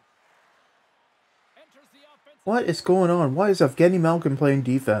defense. What is going on? Why is Evgeny Malkin playing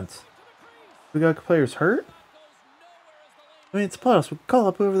defense? We got players hurt? I mean, it's playoffs. We can call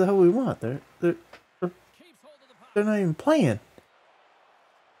up whoever the hell we want. They're not even playing.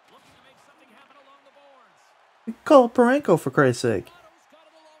 We can call up Parenko for Christ's sake.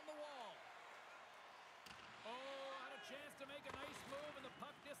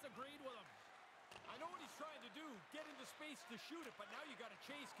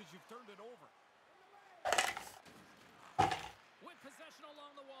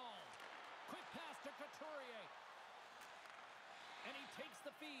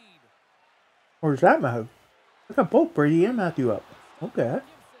 Where's that Matthew? I got both Brady and Matthew up. Okay.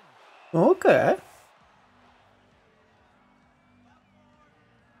 Okay.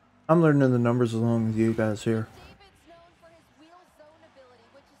 I'm learning the numbers along with you guys here.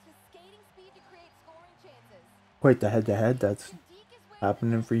 Quite the head-to-head that's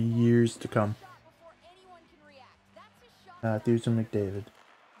happening for years to come. Matthews and McDavid.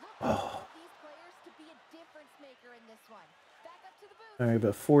 Oh. Alright,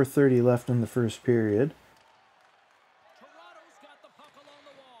 about 4:30 left in the first period.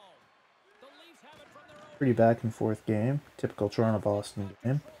 Pretty back and forth game. Typical Toronto-Boston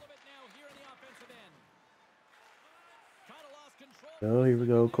game. So here we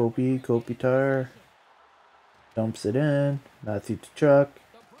go. Kopitar. Dumps it in. Matthew to Chuck.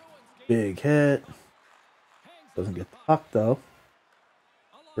 Big hit. Doesn't get the puck though.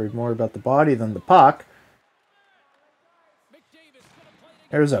 Worried more about the body than the puck.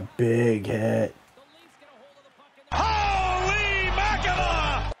 There's a big hit. Holy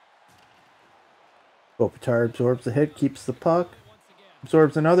mackerel! Kopitar absorbs the hit, keeps the puck.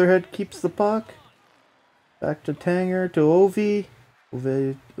 Absorbs another hit, keeps the puck. Back to Tanger, to Ovi.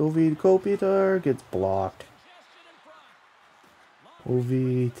 Ovi to Kopitar, gets blocked.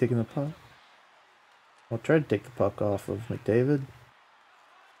 Ovi taking the puck. I'll try to take the puck off of McDavid.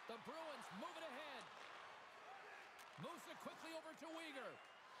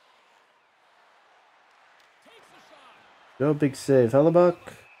 Go, big save. Hellebuck.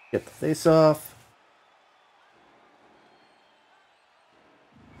 Get the face off.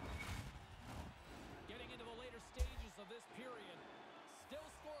 Getting into the later stages of this period. Still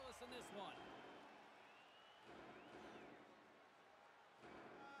scoreless in this one.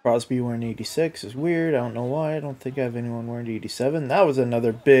 Crosby wearing 86 is weird. I don't know why. I don't think I have anyone wearing 87. That was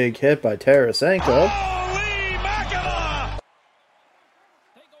another big hit by Tarasenko. Holy mackerel!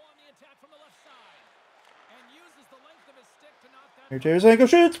 They go on the attack from the left side. And uses the length of his stick to knock that. Here Tarasenko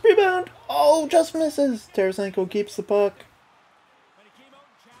shoots. Rebound. Oh, just misses. Tarasenko keeps the puck.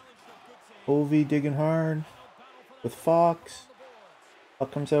 Ovi digging hard with Fox.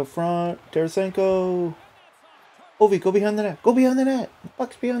 Puck comes out front. Tarasenko. Ovi, go behind the net. Go behind the net.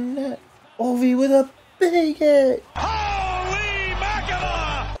 Puck's behind the net. Ovi with a big hit. Holy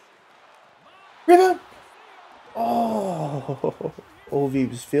mackerel! Rebound. Oh, Ovi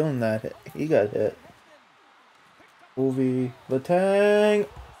was feeling that hit. He got hit. Ovi, Letang.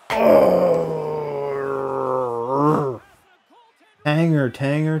 Oh.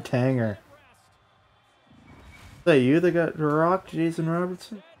 Tanger. Is that you that got rocked, Jason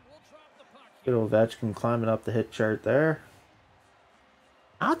Robertson? Good old Ovechkin climbing up the hit chart there.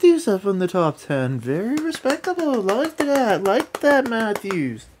 Matthews up in the top 10. Very respectable. Like that. Like that,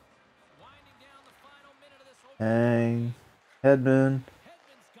 Matthews. Hang. Hedman.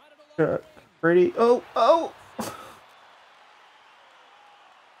 Chuck. Brady. Oh.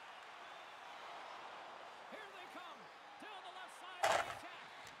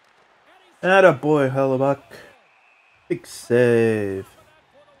 Atta boy, Hellebuck. Big save.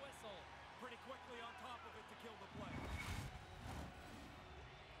 Pretty quickly on top of it to kill the play.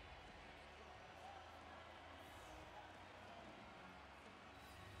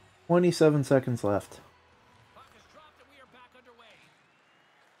 27 seconds left. Puck is dropped and we are back underway.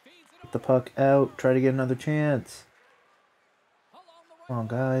 Feeds it Get the puck out. Try to get another chance. along the right Come on,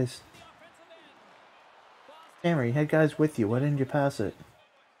 guys. the offensive end. Cameron, you had guys with you. Why didn't you pass it?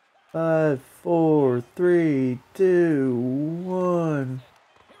 5, 4, 3, 2, 1.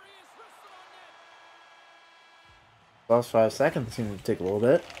 Lost 5 seconds. Seemed to take a little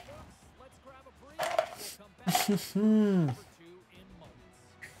bit. Let's grab a breather. We'll come back.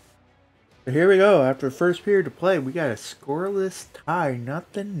 So here we go. After the first period to play, we got a scoreless tie.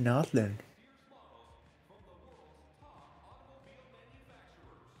 Nothing.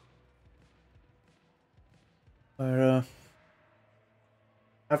 But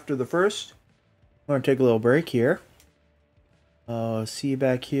after the first, I'm going to take a little break here. See you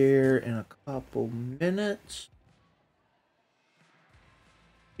back here in a couple minutes.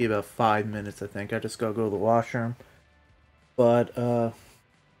 Be about 5 minutes, I think. I just gotta go to the washroom. But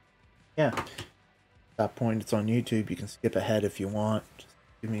yeah. At that point, it's on YouTube. You can skip ahead if you want. Just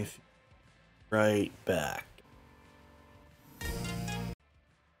give me a few. Right back.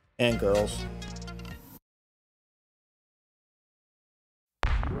 And girls.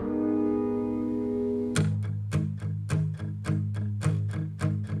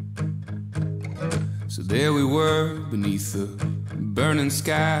 So there we were beneath the burning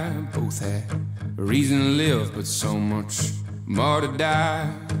sky. Both had a reason to live, but so much more to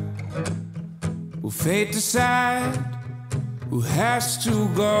die. Will fate decide who has to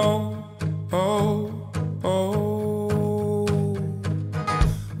go?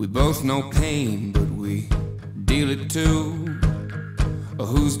 We both know pain, but we deal it too.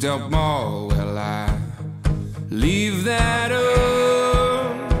 Who's dealt more? Well, I leave that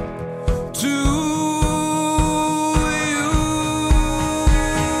up to you.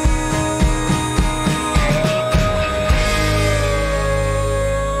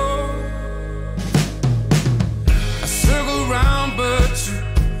 I circle round, but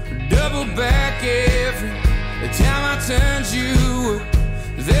you double back every time I turn you up.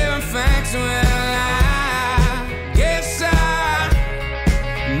 There in fact, well, I guess I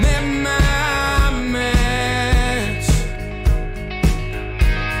met my match.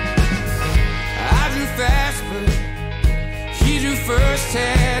 I drew fast, but he drew first.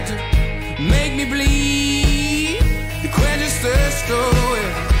 Had to make me bleed to quench his thirst. Oh,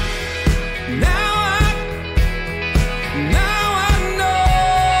 yeah. Now I know.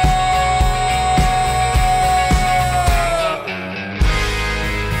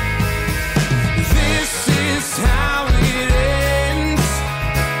 This is how it ends.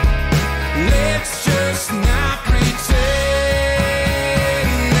 Let's just not pretend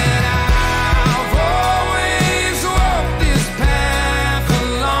that I've always walked this path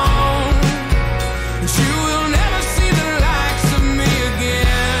alone. And you will never see the likes of me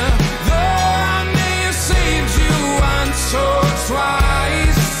again. Though I may have saved you once or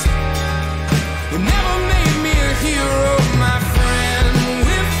twice, it never made me a hero, my friend.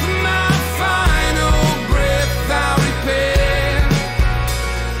 With my final breath, I'll repent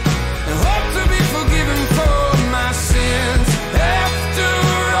and hope to be forgiven for my sins. After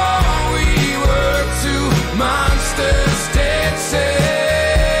all, we were two monsters dead set.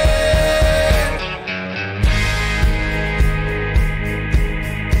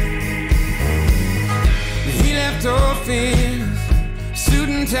 He left off his suit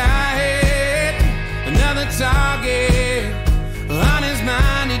and tie. Another target on his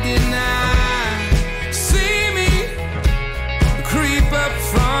mind. He did not see me creep up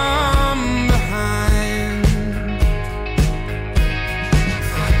from behind.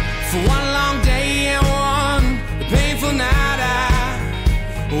 For one long day and one painful night,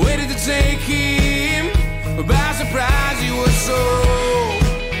 I waited to take him by surprise. He was so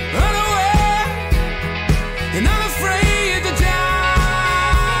unaware and unafraid to die.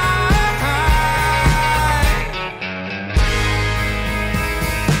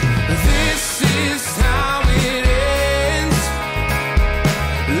 This is how it ends.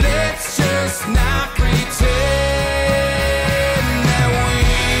 Let's just not pretend that we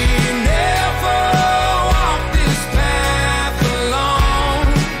never walked this path alone.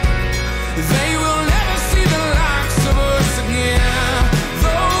 They will never see the likes of us again.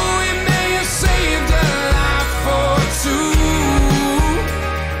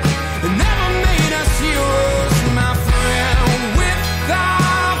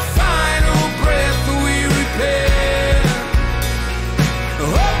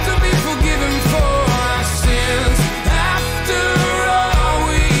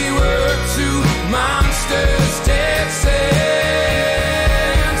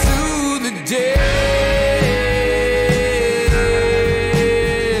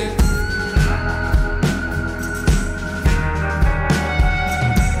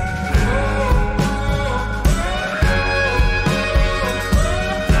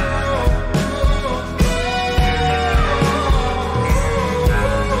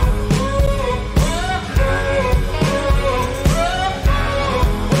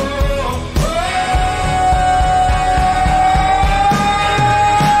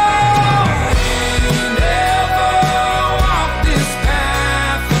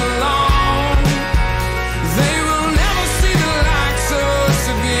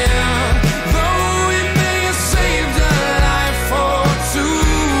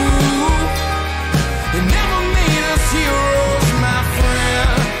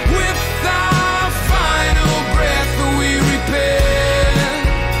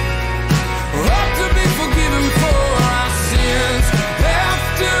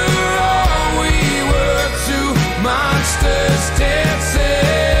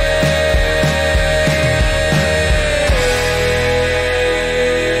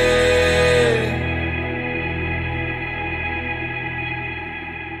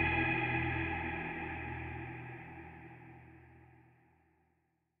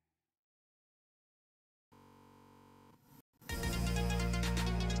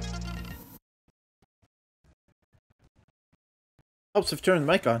 Helps if turning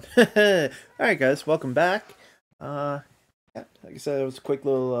the mic on. Alright guys, welcome back. Yeah, like I said, it was a quick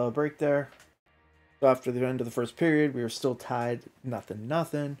little break there. So after the end of the first period, we were still tied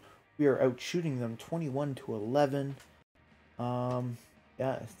 0-0. We are out shooting them 21-11.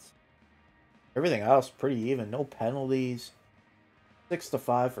 Yeah, everything else pretty even. No penalties.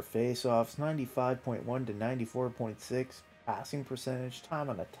 6-5 for faceoffs. 95.1 to 94.6 passing percentage. Time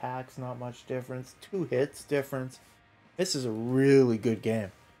on attacks, not much difference. 2 hits difference. This is a really good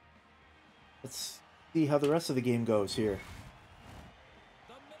game. Let's see how the rest of the game goes here.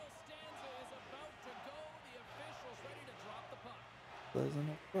 The middle stanza is about to go. The official's ready to drop the puck. Doesn't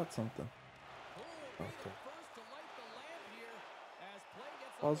it got something? Ooh, Okay. first to light the lamp here as play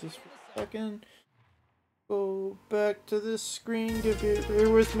gets Pause this underway for in a the second. Go back to this screen. Bear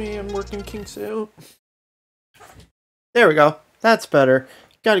with me. I'm working kinks out. There we go. That's better.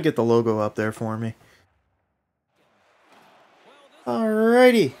 Got to get the logo up there for me.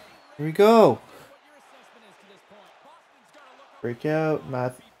 Alrighty. Here we go. Breakout.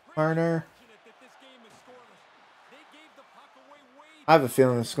 Matt Marner. I have a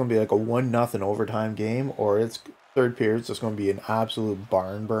feeling it's going to be like a 1-0 overtime game, or it's third period. It's going to be an absolute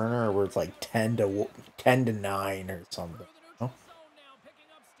barn burner, where it's like 10-9 or something. Oh,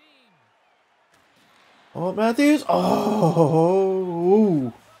 oh Matthews! Oh,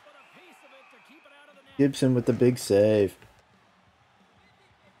 Gibson with the big save.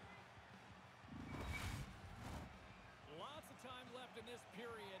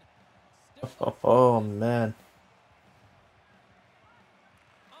 Oh man.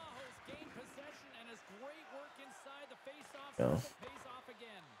 Yeah. Pays off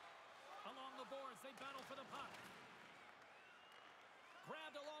again. Along the boards, they battle for the puck.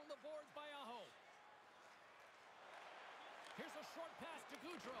 Grabbed along the boards by Aho. Here's a short pass to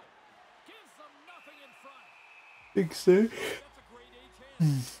Goudreau. Gives them nothing in front. Big save. That's a great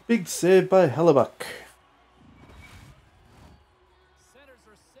A-chance. Big save by Hellebuck. Centers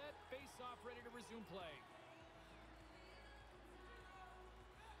are set. Face off, ready to resume play.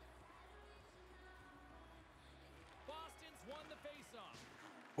 Boston's won the face-off.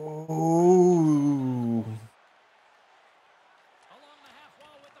 Oh. Along the half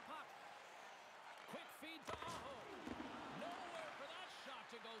wall with the puck. Quick feed to Aho. Nowhere for that shot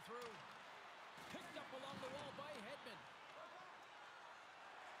to go through. Picked up along the wall by Hedman.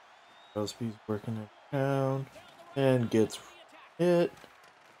 Crosby's working it down and gets hit.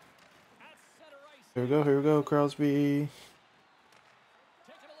 Here we go, here we go, Crosby.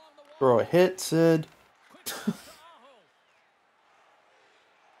 Throw a hit, Sid.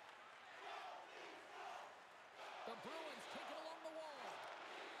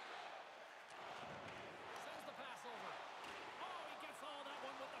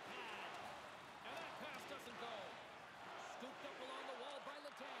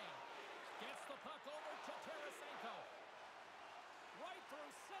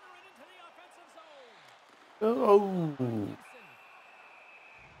 Oh,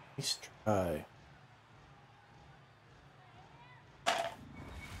 nice try.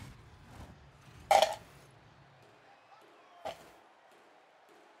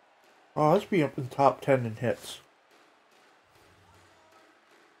 Oh, let's be up in top 10 in hits.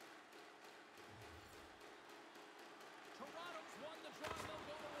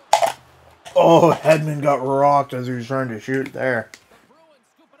 Oh, Hedman got rocked as he was trying to shoot there.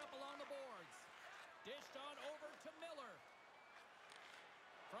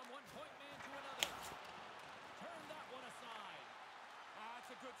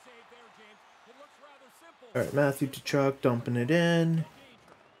 Alright, Matthew Tkachuk dumping it in.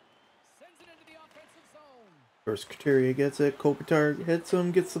 First, Couturier gets it. Kopitar hits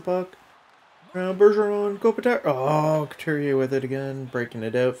him, gets the puck. Bergeron, Kopitar. Oh, Couturier with it again. Breaking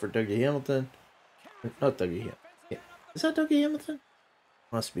it out for Dougie Hamilton. Not Dougie Hamilton. Yeah. Is that Dougie Hamilton?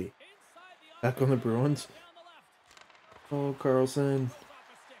 Must be. Back on the Bruins. Oh, Carlson.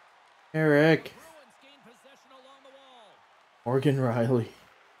 Eric. Morgan Riley.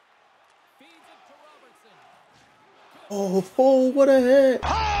 Oh, what a hit!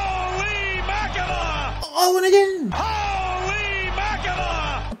 Holy mackerel! Oh, and again! Holy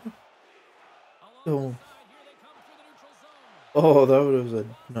mackerel! Oh, that was a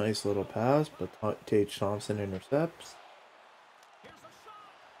nice little pass, but Tage Thompson intercepts.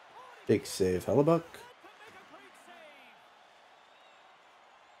 Big save, Hellebuck.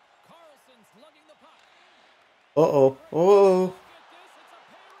 Uh-oh. Oh.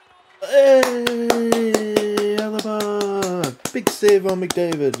 Hey, Hellebuck. Big save on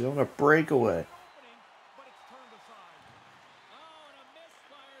McDavid on a breakaway.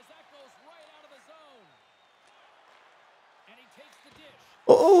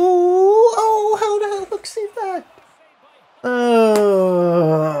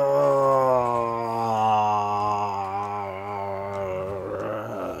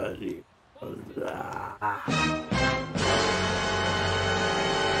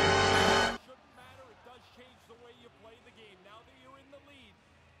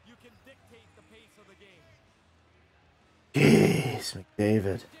 Jeez,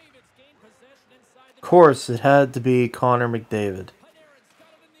 McDavid. Of course, it had to be Connor McDavid.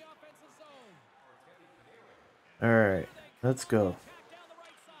 Alright, let's go.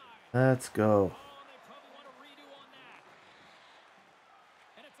 Let's go.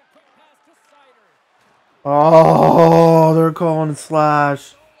 Oh, they're calling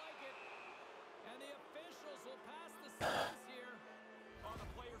slash.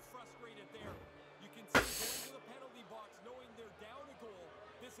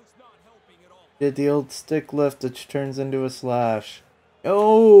 Did the old stick lift, which turns into a slash.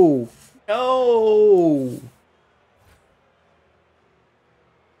 No! No!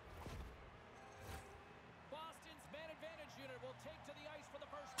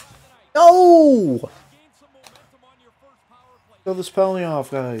 No! Throw this penalty off,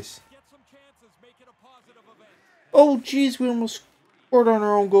 guys. Oh, jeez, we almost scored on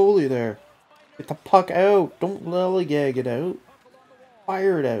our own goalie there. Get the puck out. Don't lollygag it out.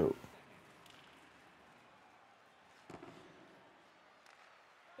 Fire it out.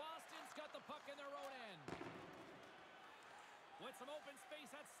 Boston's got the puck in their own end. With some open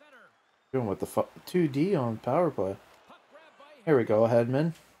space at center. Doing what the fuck? 2D on power play. Puck grabbed by Here we go,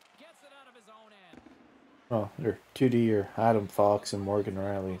 Hedman. gets it out of his own end. Oh, they're 2D or Adam Fox and Morgan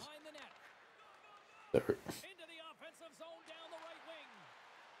Riley's. Behind the net. They're... Into the offensive zone down the right wing.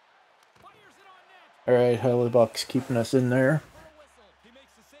 Fires it on net. Alright, Hellebuck's keeping us in there. For a whistle. He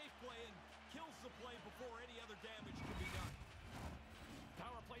makes a safe play and kills the play before any other damage can be done.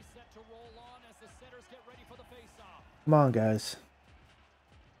 Power play set to roll on as the setters get ready for the face-off. Come on, guys.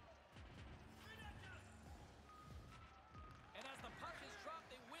 And as the puck is dropped,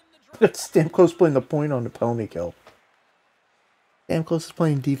 they win the draw. Stamkos playing the point on the penalty kill. Stamkos is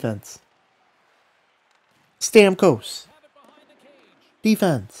playing defense. Stamkos. Have it behind the cage.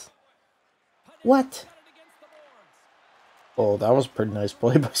 Defense. What? Got it against the boards. Oh, that was a pretty nice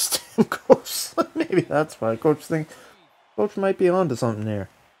play by Stamkos. Maybe that's why Coach might be onto something there.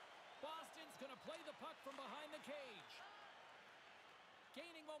 Boston's going to play the puck from behind the cage.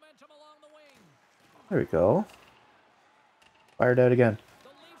 Gaining momentum along the wing. There we go. Fired out again. The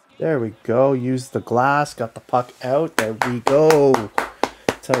Leafs There we go. Use the glass. Got the puck out. There we go.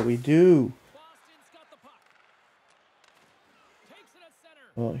 That's how we do. Boston's got the puck. Takes it at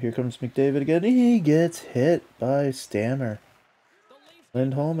center. Well, here comes McDavid again. He gets hit by Stammer. The Leafs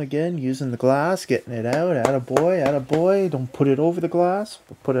Lindholm again, using the glass, getting it out. Attaboy, attaboy. Don't put it over the glass,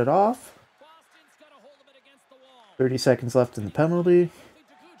 but put it off. Boston's got a hold of it against the wall. 30 seconds left in the penalty.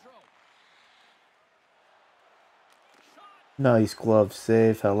 Quickly to Goudreau. Shot. Nice glove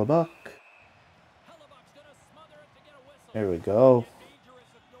save, Hellebuck. Hellebuck's going to smother it to get a whistle. There we go. Dangerous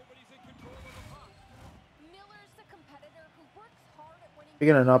if nobody's in control of the puck. Miller's the competitor who works hard at winning.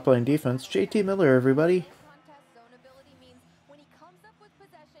 Speaking of not playing defense, JT Miller, everybody. Contest zone ability means when he comes up with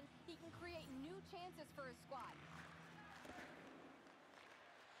possession, he can create new chances for his squad.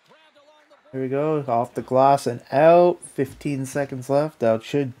 Grabbed along the board. Here we go, off the glass and out. 15 seconds left. That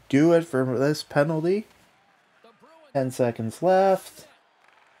should do it for this penalty. The Bruins 10 seconds left.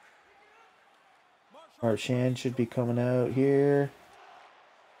 Marchand should be coming out here.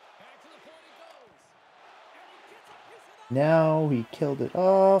 back to the point he goes. Now he killed it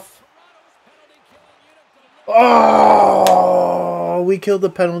off. Toronto's penalty killing unit delivered. Oh, we killed the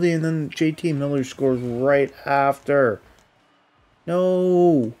penalty and then JT Miller scores right after.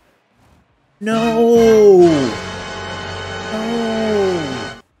 No. No.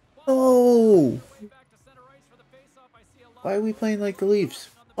 No. No. Way back to center ice for the face-off. I see a lot Why are we playing like the Leafs?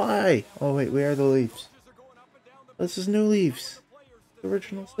 Why? Oh, wait, we are the Leafs. are going up and down the This is new Leafs. The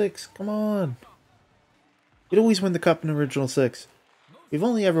original six. Come on. You'd always win the cup in original six. We've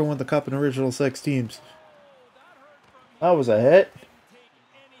only ever won the cup in original six teams. That was a hit. take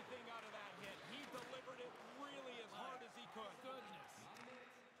anything out of that hit. He delivered it really as hard as he could. Goodness.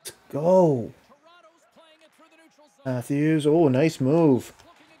 Let's go. Toronto's playing it through the neutral zone. Matthews. Oh, nice move.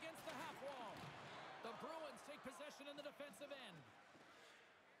 Looking against the half wall. The Bruins take possession in the defensive end.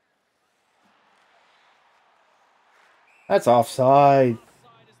 That's offside.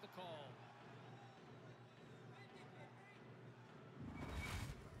 Offside is the call.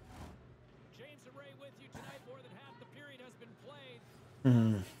 James and Ray with you tonight. More than half the period has been played.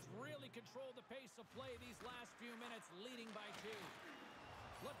 Really controlled the pace of play these last few minutes, leading by 2.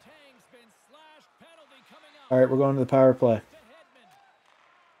 Letang's been slashed. Penalty coming up. All right, we're going to the power play. To Hedman.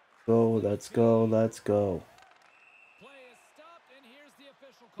 Go, let's go, let's go. Play is stopped, and here's the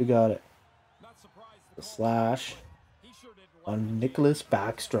official call. We got it. Not surprised. The slash He sure didn't on Nicholas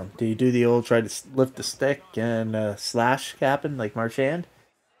Backstrom. Did you do the old try to lift the stick and slash happen like Marchand?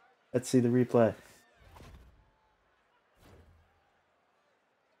 Let's see the replay.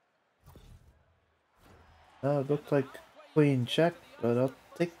 It looked like clean check, but I'll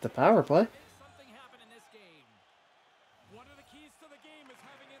take the power play. Something happened in this game. One of the keys to the game is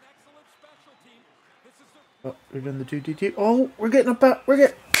having an excellent special team. This is the Oh, we're doing the 2-2-2. Oh, we're getting up. We're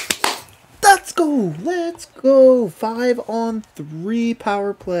getting. Let's go. Let's go. 5-on-3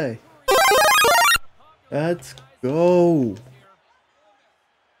 power play. Let's go.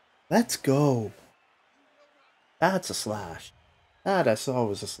 Let's go. That's a slash. That I saw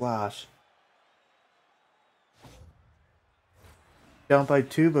was a slash. Down by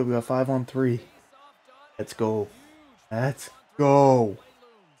 2, but we got 5-on-3. Let's go. Let's go.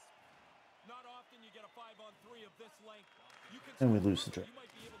 not often you get a 5-on-3 of this length. You can And we lose the draw. you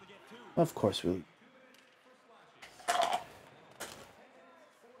might be able to get 2. Of course we lose.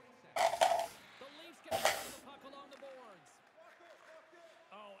 The Leafs get the puck along the boards.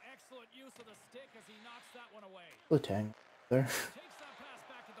 Oh, excellent use of the stick as he knocks that one away. Letang there. Takes that pass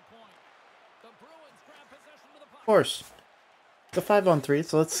back at the point. The Bruins grab possession of the puck. Of course. It's a 5-on-3,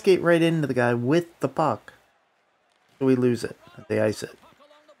 so let's skate right into the guy with the puck. So we lose it. They ice it. Puck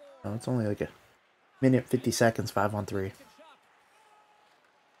along the board. No, it's only like a minute 50 seconds, 5-on-3.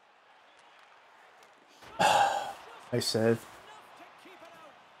 Nice save. Keep it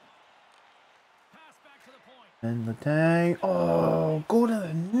out. Pass back to the point. And the tang. Oh, go to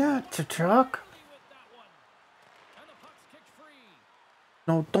the net, Chuck. With that one. And the puck's kicked free.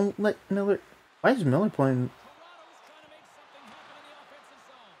 No, don't let Miller. Why is Miller playing?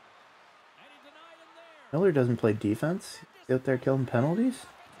 Miller doesn't play defense. He's out there killing penalties.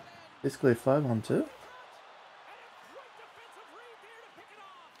 Basically 5-on-2.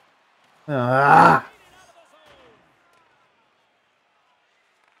 Ah!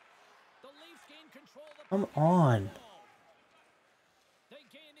 Come on.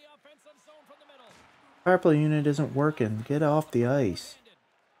 Power play unit isn't working. Get off the ice.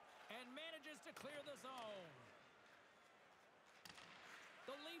 And manages to clear the zone.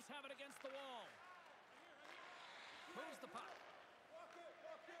 The Leafs have it against the wall. Moves the puck.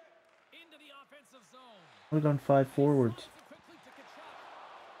 Into the offensive zone. We've done 5 forwards. Quickly to Kachuk.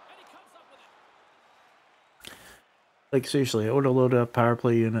 And he comes up with it. Like seriously, I would have loaded up power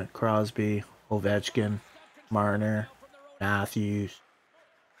play unit. Crosby, Ovechkin, Marner, Matthews.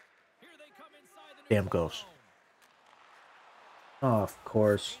 Here they come inside the Damn neutral goes. zone. Oh, of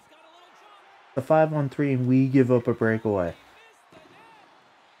course. Got a little jump. The 5-on-3 and we give up a breakaway.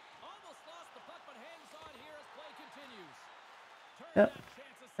 Almost lost the puck, but hangs on here as play continues. Turn Yep. that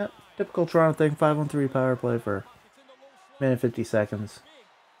chance Yep. aside. Typical Toronto thing. 5-on-3 power play for It's in the low slot. minute 50 seconds.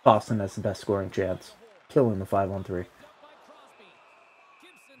 Boston has the best scoring chance. Killing the 5-on-3. By Crosby.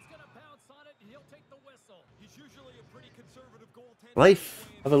 Gibson's gonna bounce on it and he'll take the whistle. He's usually a pretty conservative goaltender. Life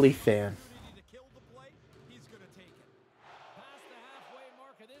of a Leaf fan. To kill the play, he's gonna take it. Past the halfway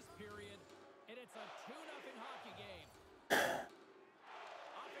mark of this period, and it's a 2-0 hockey game.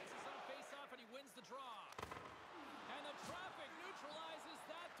 Offense is on face-off and he wins the draw. And the traffic neutralizes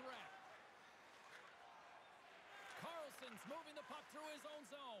that threat. Carlson's moving the puck through his own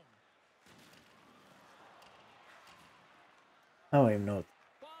zone. I don't even know.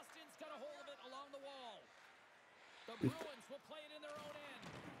 Boston's got a hold of it along the wall. The Bruins will play it in their own end.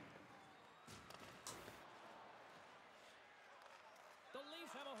 The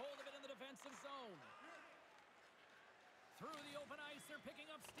Leafs have a hold of it in the defensive zone. Through the open ice, they're picking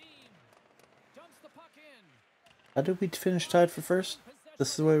up steam. Dumps the puck in. How did we finish tied for first?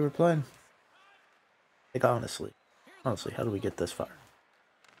 This is the way we're playing. Like honestly, how do we get this far?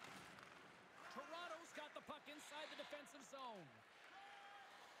 Toronto's got the puck inside the defensive zone.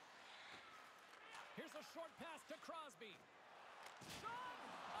 Here's a short pass to Crosby. Shot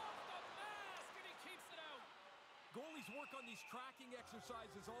off the mask, and he keeps it out. Goalies work on these tracking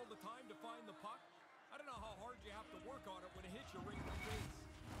exercises all the time to find the puck. I don't know how hard you have to work on it when it hits you right in the face.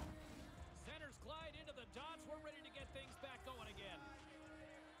 Centers glide into the dots. We're ready to get things back going again.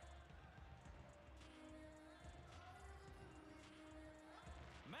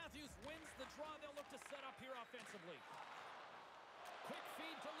 Matthews wins the draw. They'll look to set up here offensively. Quick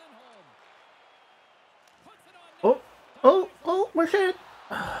feed to Lindholm. Puts it on. We're shit.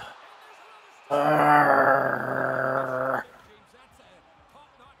 James, that's a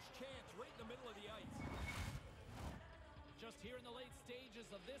top-notch chance right in the middle of the ice. Just here in the late stages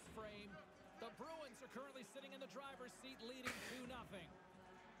of this frame, the Bruins are currently sitting in the driver's seat, leading 2-0.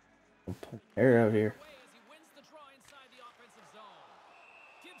 Air out here. Away as he wins the draw inside the offensive zone.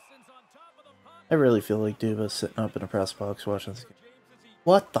 Gibson's on top of the puck. I really feel like Duba's sitting up in a press box watching this game.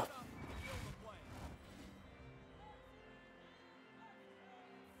 What the?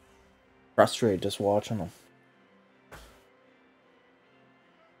 Frustrated just watching them.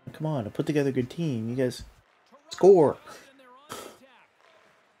 Come on, I put together a good team. You guys score. And they're on the attack.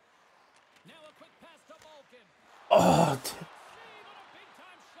 Now a quick pass to Malkin. Oh, Save on a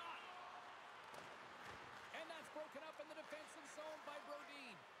big-time shot. And that's broken up in the defensive zone by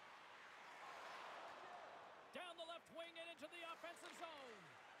Brodin. Down the left wing and into the offensive zone.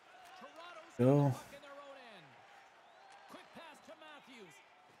 Toronto's got the puck in their own end. Quick pass to Matthews.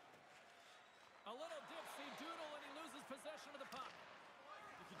 A little dipsy doodle and he loses possession of the puck.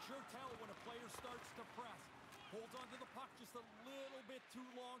 You can sure tell when a player starts to press. Holds onto the puck just a little bit too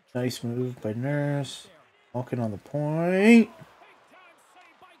long. nice move by Nurse. Malkin on the point. Big-time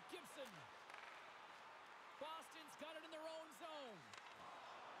save by Gibson. Boston's got it in their own zone.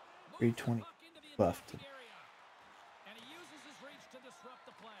 Moves the 3:20 puck into the left. attacking area. And he uses his reach to disrupt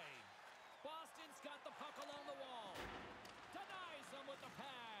the play. Boston's got the puck along the wall. Denies him with the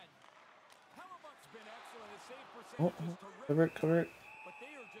pad. Hellebuck's been excellent. His save percentage Oh, is cover it, terrific. cover it. But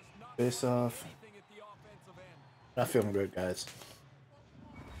they are just not Face doing off. anything at the offensive end. Not feeling good, guys.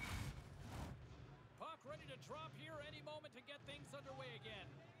 Puck ready to drop here any moment to get things underway again.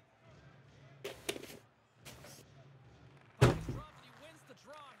 Puck is dropped and he wins the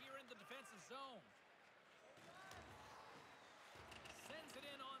draw here in the defensive zone. Sends it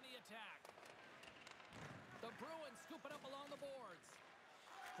in on the attack. The Bruins scoop it up along the boards.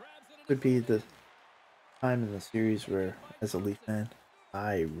 Grabs it in Would be his own the end. time in the series where, as a Leaf fan,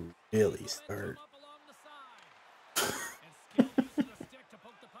 I really start. Up along the side. And Skill uses the stick to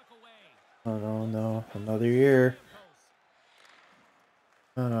poke the puck away. Oh no, no, another year.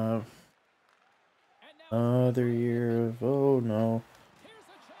 And now Another year of oh no. here's a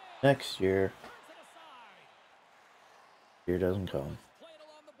chance. Next year, Turns it aside. year doesn't come. Play it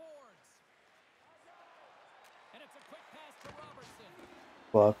along the boards. And it's a quick pass to Robertson.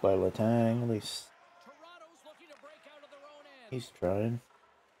 Blocked by Letang. At least Toronto's looking to break out of their own end. he's trying.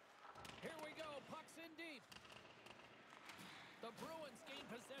 Here we go. Puck's in deep. The Bruins gain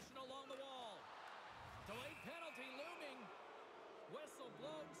possession along the wall. Delayed penalty looming. Whistle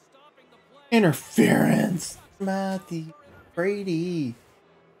blown, stopping the play. Interference. Matthew Brady.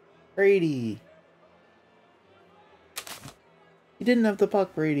 Brady. He didn't have the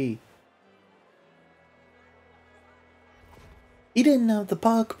puck, Brady. He didn't have the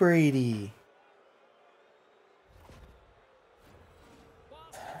puck, Brady.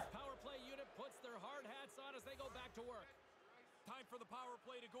 Boston's power play unit puts their hard hats on as they go back to work. Time for the power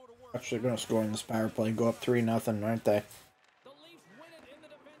play to go to work. Actually gonna score in this power play, go up 3-0, aren't they? The Leafs win it in the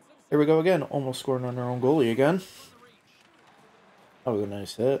defensive zone. Here we go again. Almost scored on their own goalie again. On the reach. That was a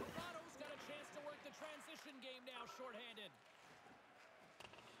nice hit. Toronto's got a chance to work the transition game now, shorthanded.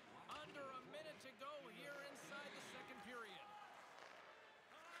 Under a minute to go here inside the second period.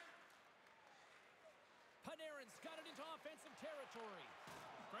 Panarin's got it into offensive territory.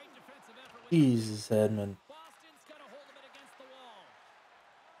 Great defensive effort. with Jesus, Edmund. Boston's got a hold of it against the wall.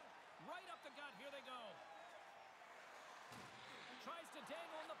 Right up the gut. Here they go. Tries to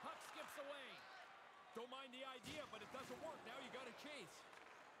dangle and the puck skips away. Don't mind the idea, but it doesn't work. Now you got to chase.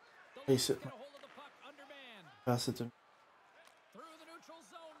 The Chase Leafs it. get a hold of the puck undermanned. Pass it to Through the neutral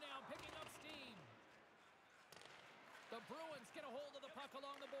zone now, picking up steam. The Bruins get a hold of the puck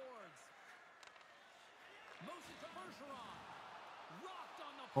along the boards. Moves it to Bergeron. Rocked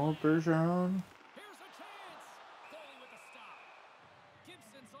on the Oh, play. Bergeron. Here's a chance. Goalie with a stop.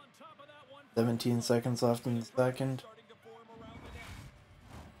 Gibson's on top of that one. 17 seconds left in the second. Starting to form around the net.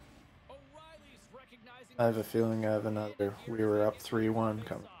 O'Reilly's recognizing. I have a feeling I have another. We were up 3-1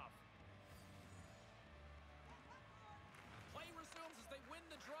 coming. Play resumes as they win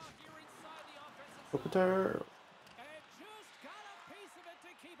the draw here inside the offensive zone. Kopitar. And just got a piece of it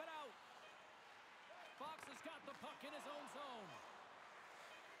to keep it out. Fox has got the puck in his own zone.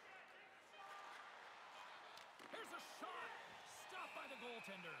 Here's a shot. Stopped by the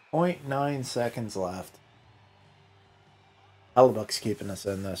goaltender. 0.9 seconds left. Hellebuck's keeping us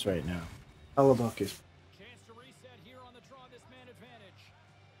in this right now. Hellebuck is. Chance to reset here on the draw, this man advantage.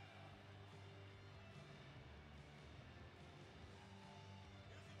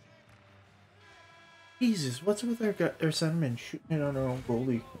 Jesus, what's with our centerman shooting it on our own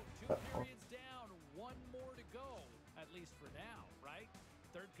goalie? Two periods down, one more to go, at least for now, right?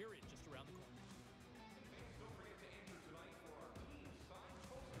 Third period just around the corner.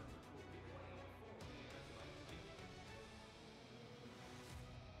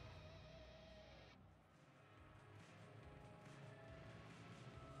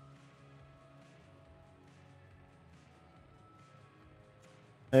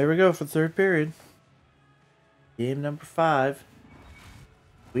 There we go for third period. Game number 5.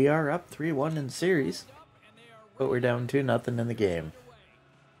 We are up 3-1 in the series, Up, and they are but we're down 2-0 in the game. underway.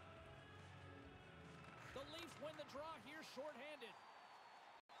 The Leafs win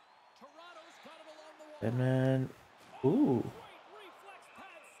And then, ooh,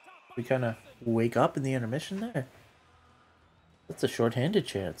 we kind of wake up in the intermission there. That's a shorthanded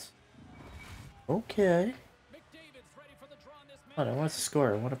chance. Okay. Hold on, I want to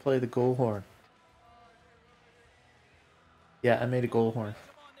score. I want to play the goal horn. Yeah, I made a goal horn.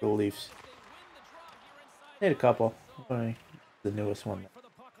 Go Leafs. Made a couple. The newest one.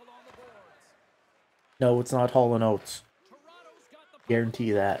 No, it's not Hall and Oates.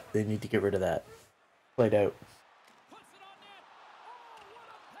 Guarantee that. They need to get rid of that. Played out.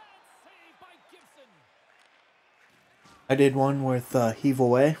 I did one with Heave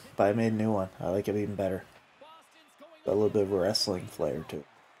Away, but I made a new one. I like it even better. Got a little bit of a wrestling flair to it.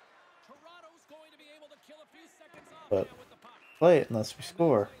 But play it unless we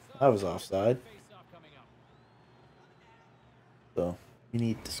score. I was offside. So you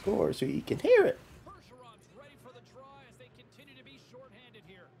need to score so you can hear it.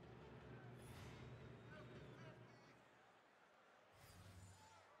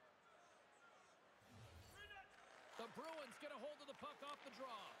 The Bruins get a hold of the puck off the draw.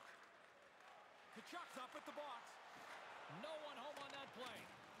 Kachuk's up at the box. No one home on that play.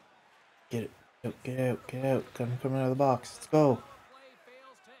 Get it. Get out. Get out. Come out of the box. Let's go. Play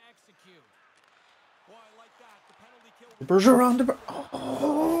fails to execute. Boy, I like that. The penalty kill. The Bergeron.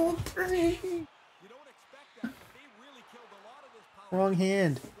 Oh, pretty. You don't expect that, but they really killed a lot of this power Wrong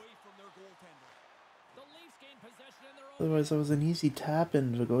hand. away from their goaltender. The Leafs gain possession in their own. Otherwise, that was an easy tap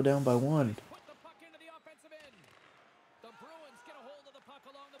in to go down by one. Put the puck into the offensive end. The Bruins get a hold of the puck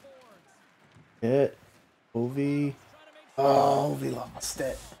along the boards. Hit. Ovi. Oh, Ovi lost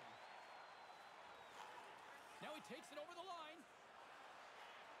it. Now he takes it over the line.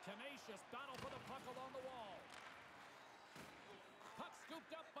 Tenacious battle for the puck along the wall. Puck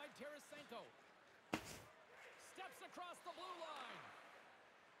scooped up by Tarasenko. Steps across the blue line.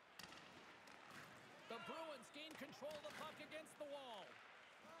 The Bruins gain control of the puck against the wall.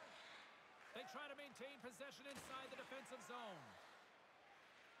 They try to maintain possession inside the defensive zone.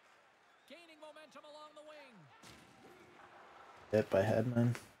 Gaining momentum along the wing. Hit by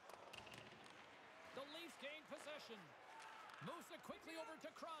Hedman. The Leafs gain possession. Moves it quickly over to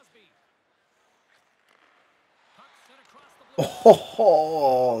Crosby. Puck sent across the blue.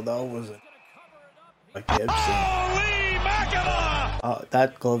 Oh, that was a Gonna cover it up. like Gibson. Holy mackerel!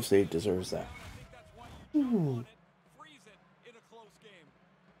 That glove save deserves that. Ooh. Freeze it in a close game.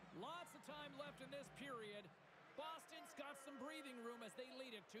 Lots of time left in this period. Boston's got some breathing room as they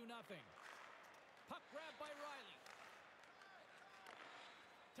lead it 2-0. Puck grabbed by Riley.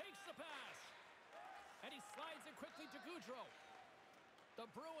 Takes the pass. And he slides it quickly to Goudreau. The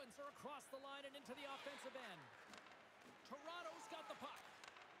Bruins are across the line and into the offensive end. Toronto's got the puck.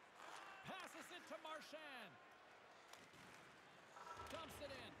 Passes it to Marchand. Dumps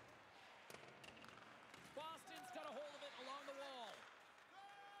it in. Boston's got a hold of it along the wall.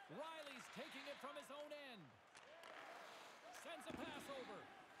 Riley's taking it from his own end. Sends a pass over.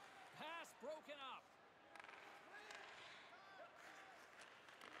 Pass broken up.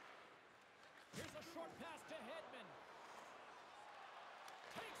 Here's a short pass to Hedman.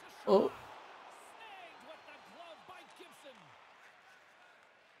 Takes a shot. Oh. Snagged with the glove by Gibson.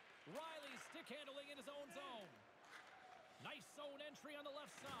 Riley stick handling in his own zone. Nice zone entry on the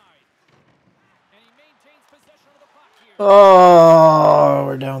left side. And he maintains possession of the puck here. Oh,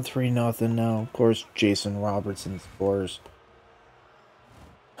 we're down 3-0 now. Of course, Jason Robertson scores.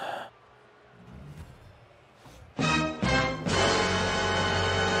 They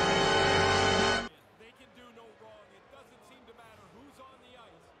can do no wrong. It doesn't seem to matter who's on the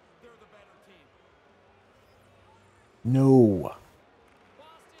ice. They're the better team. No.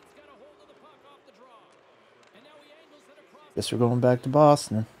 Boston's got a hold of the puck off the draw. And now he angles it across. Guess we're going back to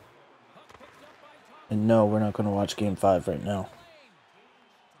Boston. Puck picked up by Thomas. And no, we're not going to watch Game 5 right now.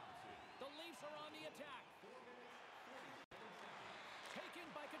 The Leafs are on the attack. Taken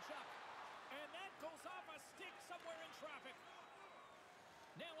by Kachuk. And that goes off a stick somewhere in traffic.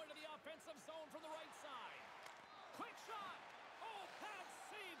 Now into the offensive zone from the right side. Quick shot. Oh, pad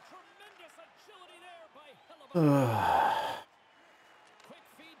save. Tremendous agility there by Hellebuck. Quick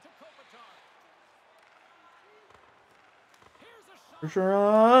feed to Kopitar. Here's a shot.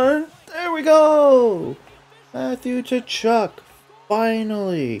 Bergeron. There we go. Matthew Tkachuk.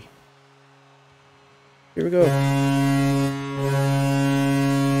 Finally. Here we go.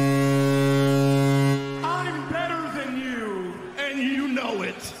 I'm better than you, and you know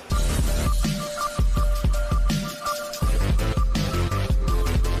it.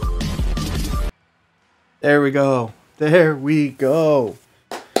 There we go. There we go.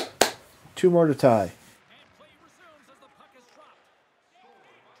 2 more to tie. And play resumes as the puck is dropped.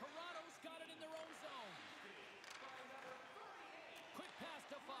 Toronto's got it in their own zone.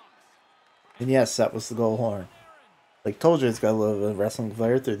 And yes, that was the goal horn. Like, told you it's got a little bit of wrestling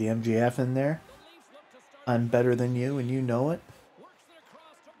flair through the MGF in there. I'm better than you, and you know it. Works it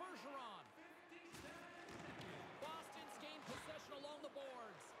across to Bergeron. Boston's gained possession along the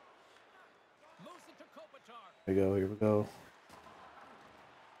boards. Moves it to Kopitar. Here we go, here we go.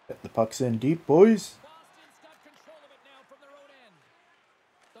 Get the pucks in deep, boys. Boston's got control of it now from their own end.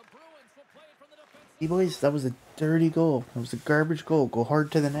 The Bruins will play it from the defensive. See, boys, that was a dirty goal. That was a garbage goal. Go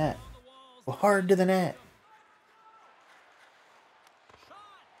hard to the net. Go hard to the net.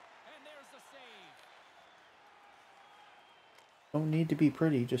 And there's the save. Don't need to be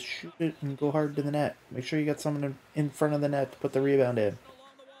pretty. Just shoot it and go hard to the net. Make sure you got someone in front of the net to put the rebound in.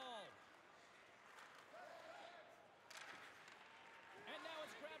 Along the wall. And now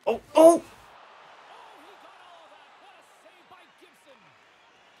it's grabbed. Oh, oh! Oh, he got all of that. What a save by Gibson.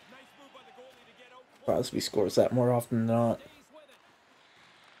 Nice move by the goalie to get out. Crosby scores that more often than not. Stays with it.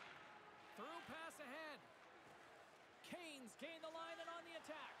 Through pass ahead. Canes gain the line and on the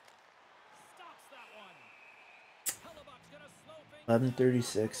attack. Stops that one. Hellebuck's gonna slow things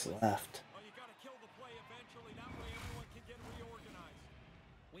 11:36 left. Well, you got to kill the play eventually. That way everyone can get reorganized.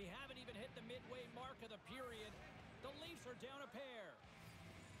 We haven't even hit the midway mark of the period. The Leafs are down a pair.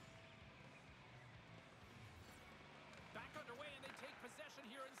 Back underway, and they take possession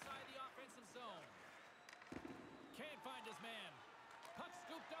here inside the offensive zone. Can't find his man. Puck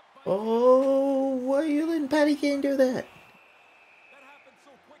scooped up by... Oh, why you letting Patty Kane do that? That happened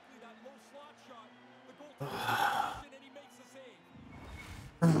so quickly, that low slot shot. The goaltender and he makes the save.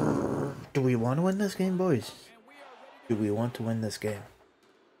 Do we want to win this game, boys? And we are ready Do we want to win this game?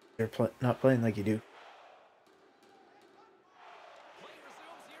 You're not playing like you do. to play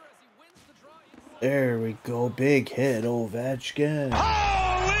resumes here as he wins the draw inside. There we go. Big hit, Ovechkin. A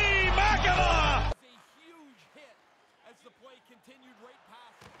huge hit as the play continued right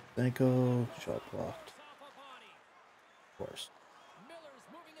past him. Thanko, shot blocked. Off a body. Of course. Miller's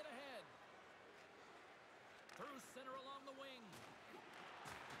moving it ahead. Through center along the wing.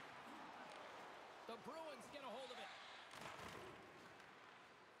 The Bruins get a hold of it.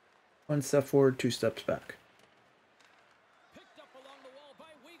 One step forward, two steps back. Picked up along the wall by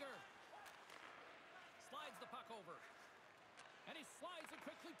Weegar. Slides the puck over. And he slides it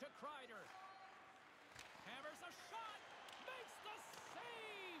quickly to Kreider. Hammers a shot. Makes the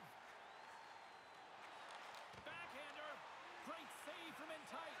save. Backhander. Great save from in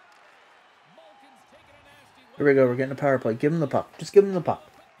tight. Malkin's taking a nasty one. Here we go. We're getting a power play. Give him the puck. Just give him the puck.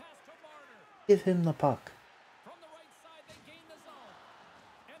 Quick pass to Marner. Give him the puck. From the right side, they gain the zone.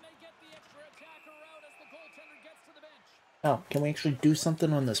 And they get the extra attacker out as the goaltender gets to the bench. Now, can we actually do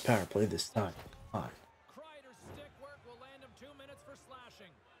something on this power play this time? Come on. Kreider's stick work will land him 2 minutes for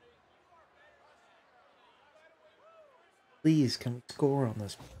slashing. Please, can we score on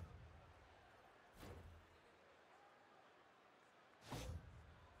this? Time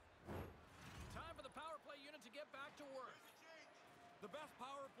for the power play unit to get back to work. The best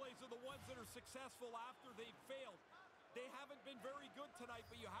power plays are the ones that are successful after they've failed. They haven't been very good tonight,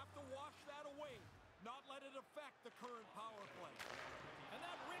 but you have to wash that away, not let it affect the current power play. And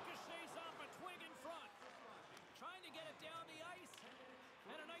that ricochets off a twig in front. Trying to get it down the ice.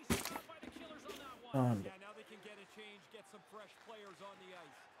 And a nice shot by the Killers on that one. Yeah, now they can get a change, get some fresh players on the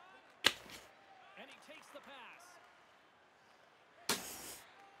ice. And he takes the pass.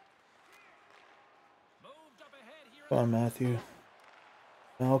 Moved up ahead here. Come on, Matthew.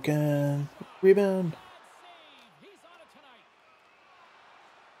 Falcon. Rebound. Bad save. He's on it tonight.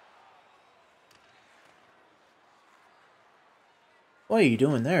 What are you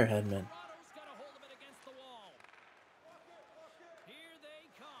doing there, Hedman? Toronto's got a hold of it against the wall. Here they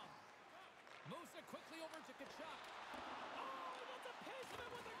come. Moves it quickly over to Kachuk. Oh, he gets a piece of it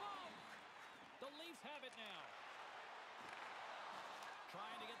with the glove. The Leafs have it now.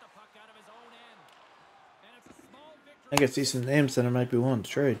 Trying to get the puck out of his own end. And it's a small victory. I can see some names that I might be willing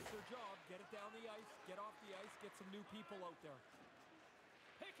to trade. Their job, get it down the ice, get off the ice, get some new people out there.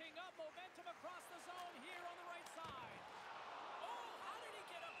 Picking up momentum across the zone here on the right side. Oh, how did he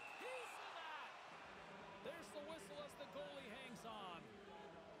get a piece of that? There's the whistle as the goalie hangs on.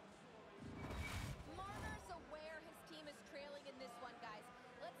 Marner's aware his team is trailing in this one, guys.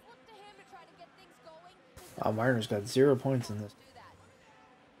 Let's look to him to try to get things going. Wow, Marner's got 0 points in this. Do that.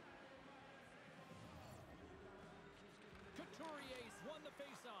 Couturier's won the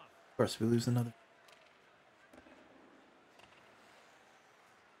faceoff. Of course, we lose another.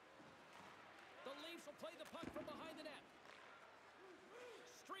 The Leafs will play the puck from behind the net.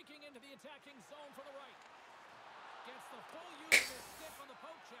 Streaking into the attacking zone for the right. Gets the full use of his stick on the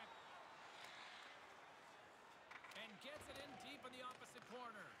poke check. And gets it in deep in the opposite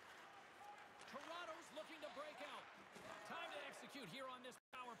corner. execute here on this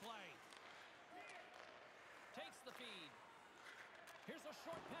power play. Takes the feed. Here's a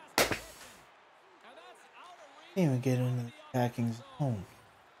short pass to Hedman. And that's out of reach. Can't even get into the attacking zone.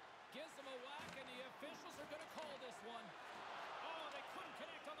 Gives them a whack, and the officials are going to call this one. Oh, they couldn't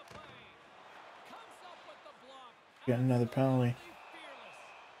connect on the play. Comes up with the block. Get another penalty. Fearless.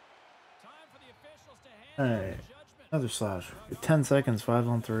 Time for the officials to hand Alright. the judgment. Another slash. 10 seconds, 5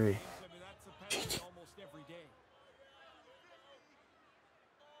 on 3. I mean, that's a penalty almost every day.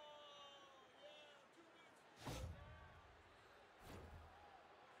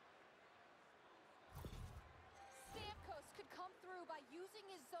 Stamkos could come through by using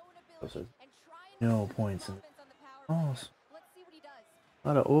his zone Those ability are and try and no force points in offense on the power Oh, play. Let's see what he does. a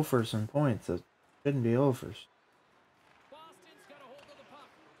lot of offers and points that shouldn't be offers. Boston's got a hold of the puck.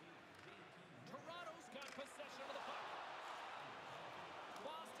 Toronto's got possession of the puck.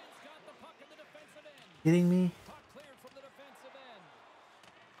 Boston's got the puck in the defensive end. Kidding me? Puck cleared from the defensive end.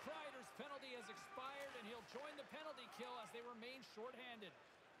 Kreider's penalty has expired, and he'll join the penalty kill as they remain shorthanded.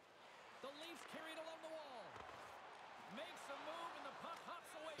 The Leafs carried along the wall. Makes a move, and the puck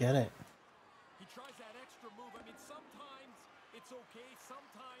hops away. Get it. He tries that extra move. I mean, sometimes it's okay.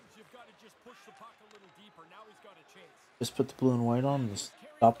 Sometimes you've got to just push the puck a little deeper. Now he's got a chase. Just put the blue and white on and just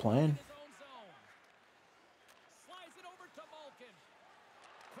stop playing. In his own zone. Slides it over to Malkin.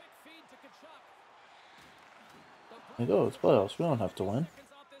 Quick feed to Kachuk. There you go, it's playoffs. We don't have to win.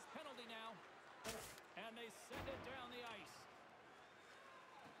 Seconds off this penalty now. And they send it down the ice.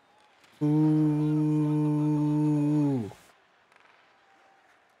 Ooh.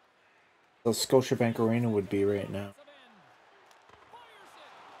 So Scotiabank Arena would be right now.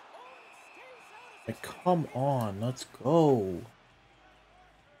 Like, come on, let's go.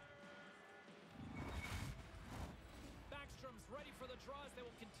 Backstrom's ready for the draws. They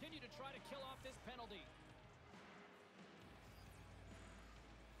will continue to try to kill off this penalty.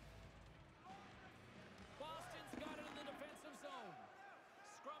 Boston's got it in the defensive zone.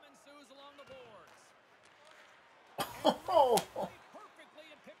 Scrum ensues along the boards. Perfectly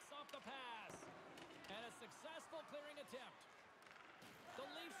and picks off the pass. And a successful clearing attempt. The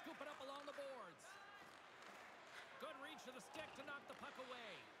Leafs scoop it up along the boards. Good reach to the stick to knock the puck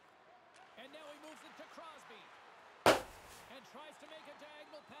away. And now he moves it to Crosby. And tries to make a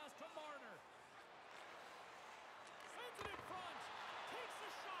diagonal pass to Marner. Sends it in front. Takes a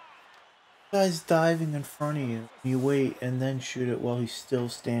shot. Guy's diving in front of you. You wait and then shoot it while he's still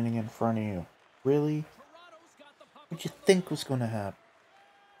standing in front of you. Really? Toronto's got the puck. What'd you think was gonna happen?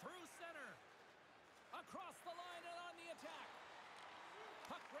 Through center. Across the line and on the attack.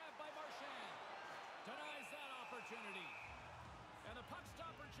 Puck grabbed by Marchand. Denies that opportunity. And the puck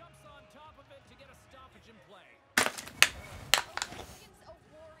stopper jumps on top of it to get a stoppage in play. Ovechkin's a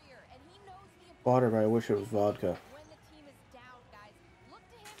warrior, and he knows the Water, but I wish it was vodka. when the team is down, guys. Look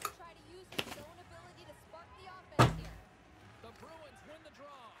to him to try to use his zone ability to spark the offense here. The Bruins win the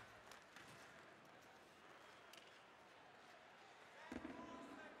draw.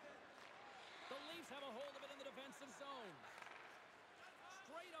 The Leafs have a hold of it in the defensive zone.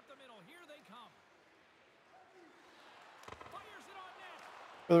 Straight up the middle. Here they come. Fires it on net.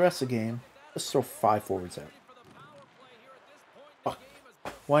 For the rest of the game, let's throw 5 forwards out. For the power play here at this point in Fuck. the game as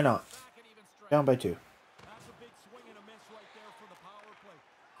both Why not? back and even strength. Down by 2. That's a big swing and a miss right there for the power play.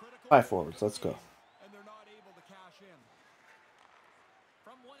 Critical 5 forwards, let's go. and they're not able to cash in.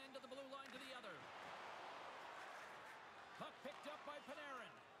 From one end of the blue line to the other. Puck picked up by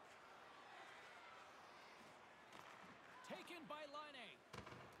Panarin. Taken by Laine.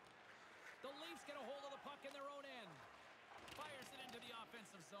 The Leafs get a hold of the puck in their own end. Fires it into the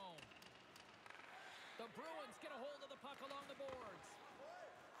offensive zone. The Bruins get a hold of the puck along the boards.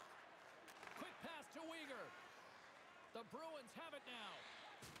 Quick pass to Weegar. The Bruins have it now.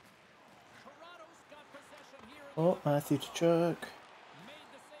 Toronto's got possession here. In Oh, the Matthew Tkachuk. made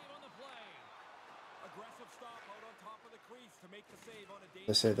the save on the play. Aggressive stop out on top of the crease to make the save on a They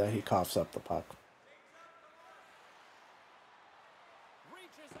dangerous. say that he coughs up the puck.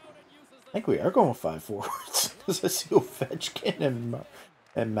 Reaches out and uses I think we are going with 5 forwards. Because I see Ovechkin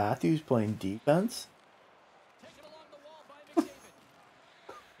and Matthews playing defense. taken along the wall by McDavid.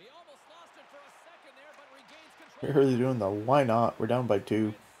 He almost lost it for a second there, but regains control. We're really doing the why not? We're down by 2.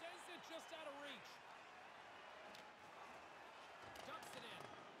 And sends it just out of reach. Dumps it in.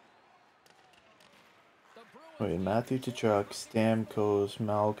 The Bruins Wait, Matthew Tkachuk, Stamkos,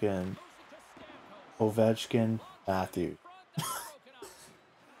 Malkin, moves it to Stamkos. Ovechkin, Matthew. Front and broken up.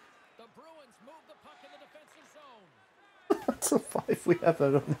 The Bruins move the puck in the defensive zone. That's the 5 we have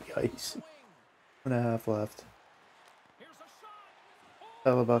out on the ice. Wing. 1.5 left. Here's a shot.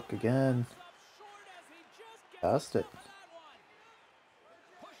 Hellebuck again. Stops short as he just gets Passed it. on that one.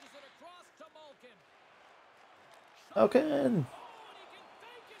 Okay.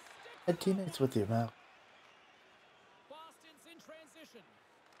 Had teammates with you, man. Boston's in transition.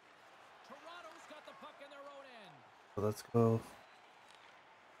 Toronto's got the puck in their own end. So let's go.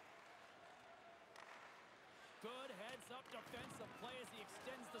 Good heads-up defensive play as he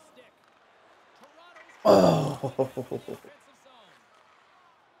extends the stick. Toronto's Oh. offensive zone.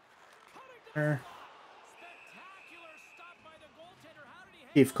 Cutting Er. spectacular stop by the goaltender. How did he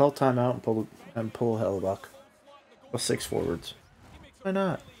hang Chief, on call to that? timeout and pull Hellebuck. Or 6 forwards. Why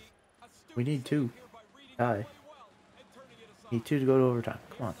not? We need 2. Tie. Need 2 to go to overtime.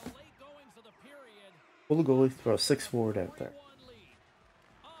 Come on. The late goings of the period. Pull the goalie, throw a 6 forward out there. 3-1 lead.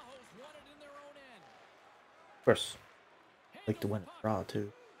 Aho's won it in their own end. Of course, I'd like to win a draw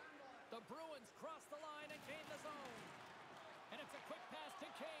too. The Bruins cross the line and gain the zone. And it's a quick pass to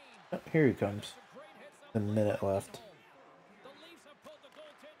Kane. Oh, here he comes. A great hits A minute left. The Leafs have pulled the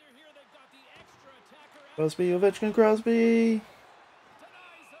goaltender here. They've got the extra attacker out. Crosby, Ovechkin, Crosby. Denies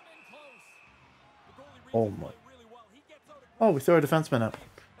them in close. Oh my. Oh, we throw a defenseman up.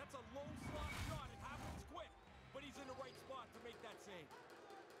 That's a low slot shot. It happens quick, but he's in the right spot to make that save.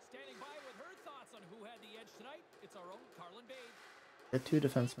 Standing by with her thoughts on who had the edge tonight, it's our own Carlin Babe. Get 2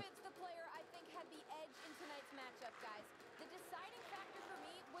 defensemen. David's the player I think had the edge in tonight's matchup, guys. The deciding factor for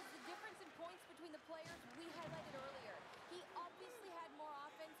me was the difference in points between the players we highlighted earlier. He obviously had more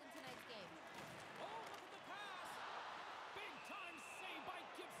offense in tonight's game. Oh, look at the pass. Big time save by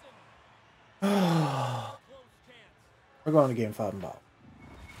Gibson. Close chance. We're going to game 5 and ball.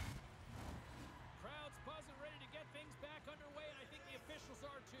 Crowd's buzzing, ready to get things back underway, and I think the officials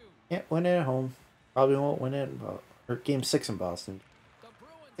are too. Yeah, win it at home. Probably won't win it, or game 6 in Boston. The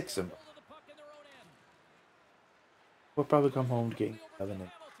Bruins 6 get in. hold of the puck in their own end. We'll probably come home to game 7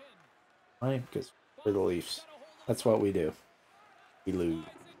 and 9 because we're the Leafs. That's what we do. We lose. Slides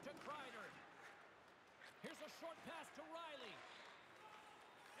into Kreider. Here's a short pass to Riley.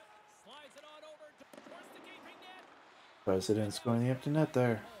 Slides it on over towards the gaping net. President's going the empty net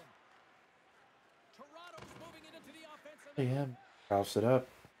there. Toronto's moving it into the offensive Hey, end. yeah. Drops it up.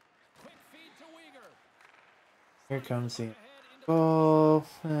 Quick feed to Weegar. Here comes the Ahead into ball.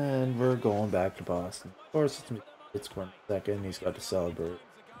 And we're going back to Boston. Of course, it's going second. He's got to celebrate.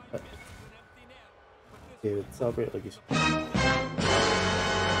 But David, celebrate like he's.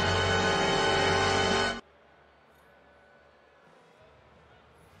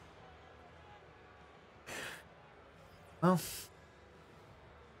 Well,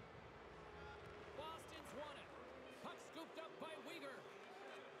 Boston's won it. Puck scooped up by Weegar.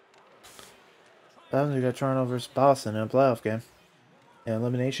 that means we got Toronto versus Boston in a playoff game. An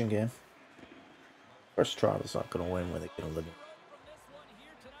elimination game. Of course, Toronto's not going to win when they get eliminated From this one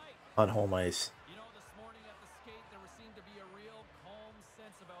here tonight. on home ice. You know, this morning at the skate, there seemed to be a real calm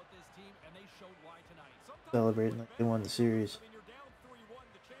sense about this team, and they showed why tonight. Celebrating like they won the series. When you're down 3-1,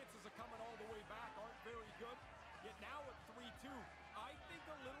 the chances of coming all the way back aren't very good. Yet now at 3-2, I think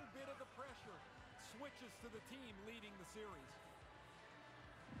a little bit of the pressure switches to the team leading the series.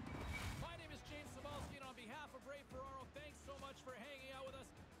 My name is James Sabalski, and on behalf of Ray Ferraro, thanks so much for hanging out with us.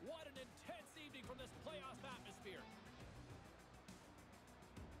 What an intense evening from this playoff atmosphere.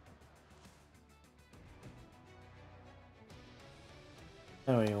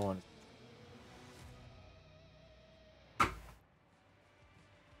 I don't even want.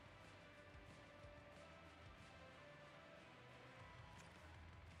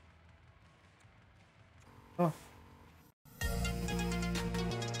 Oh.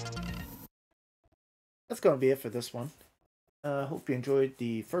 That's gonna be it for this one. Hope you enjoyed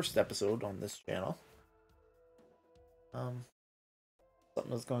the first episode on this channel. Something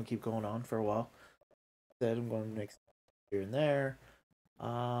that's gonna keep going on for a while. Said I'm going to make some here and there.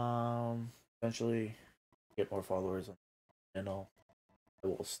 Eventually get more followers on the channel. I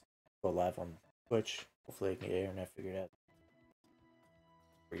will go live on Twitch. Hopefully I can get internet figured out.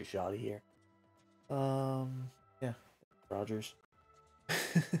 Pretty shoddy here. Yeah, Rogers.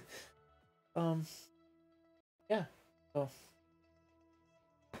 Yeah. So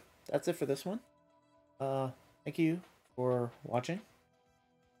that's it for this one. Thank you for watching.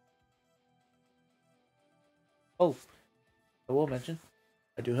 Oh, I will mention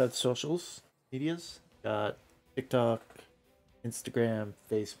I do have socials medias. Got TikTok, Instagram,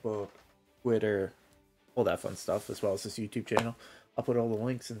 Facebook, Twitter, all that fun stuff, as well as this YouTube channel. I'll put all the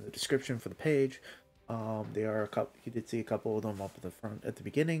links in the description for the page. They are a couple. You did see a couple of them up at the front at the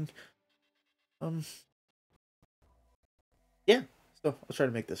beginning. Yeah. So I'll try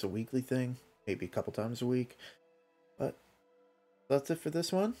to make this a weekly thing, maybe a couple times a week. But that's it for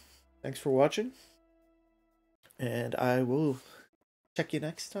this one. Thanks for watching, and I will check you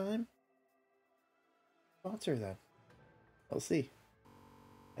next time. Sponsor then. We'll see.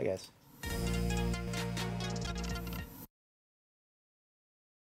 I guess.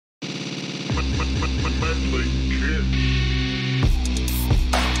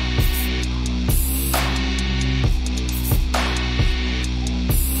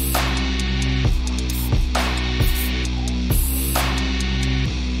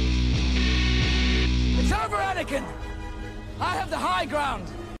 It's over, Anakin! I have the high ground!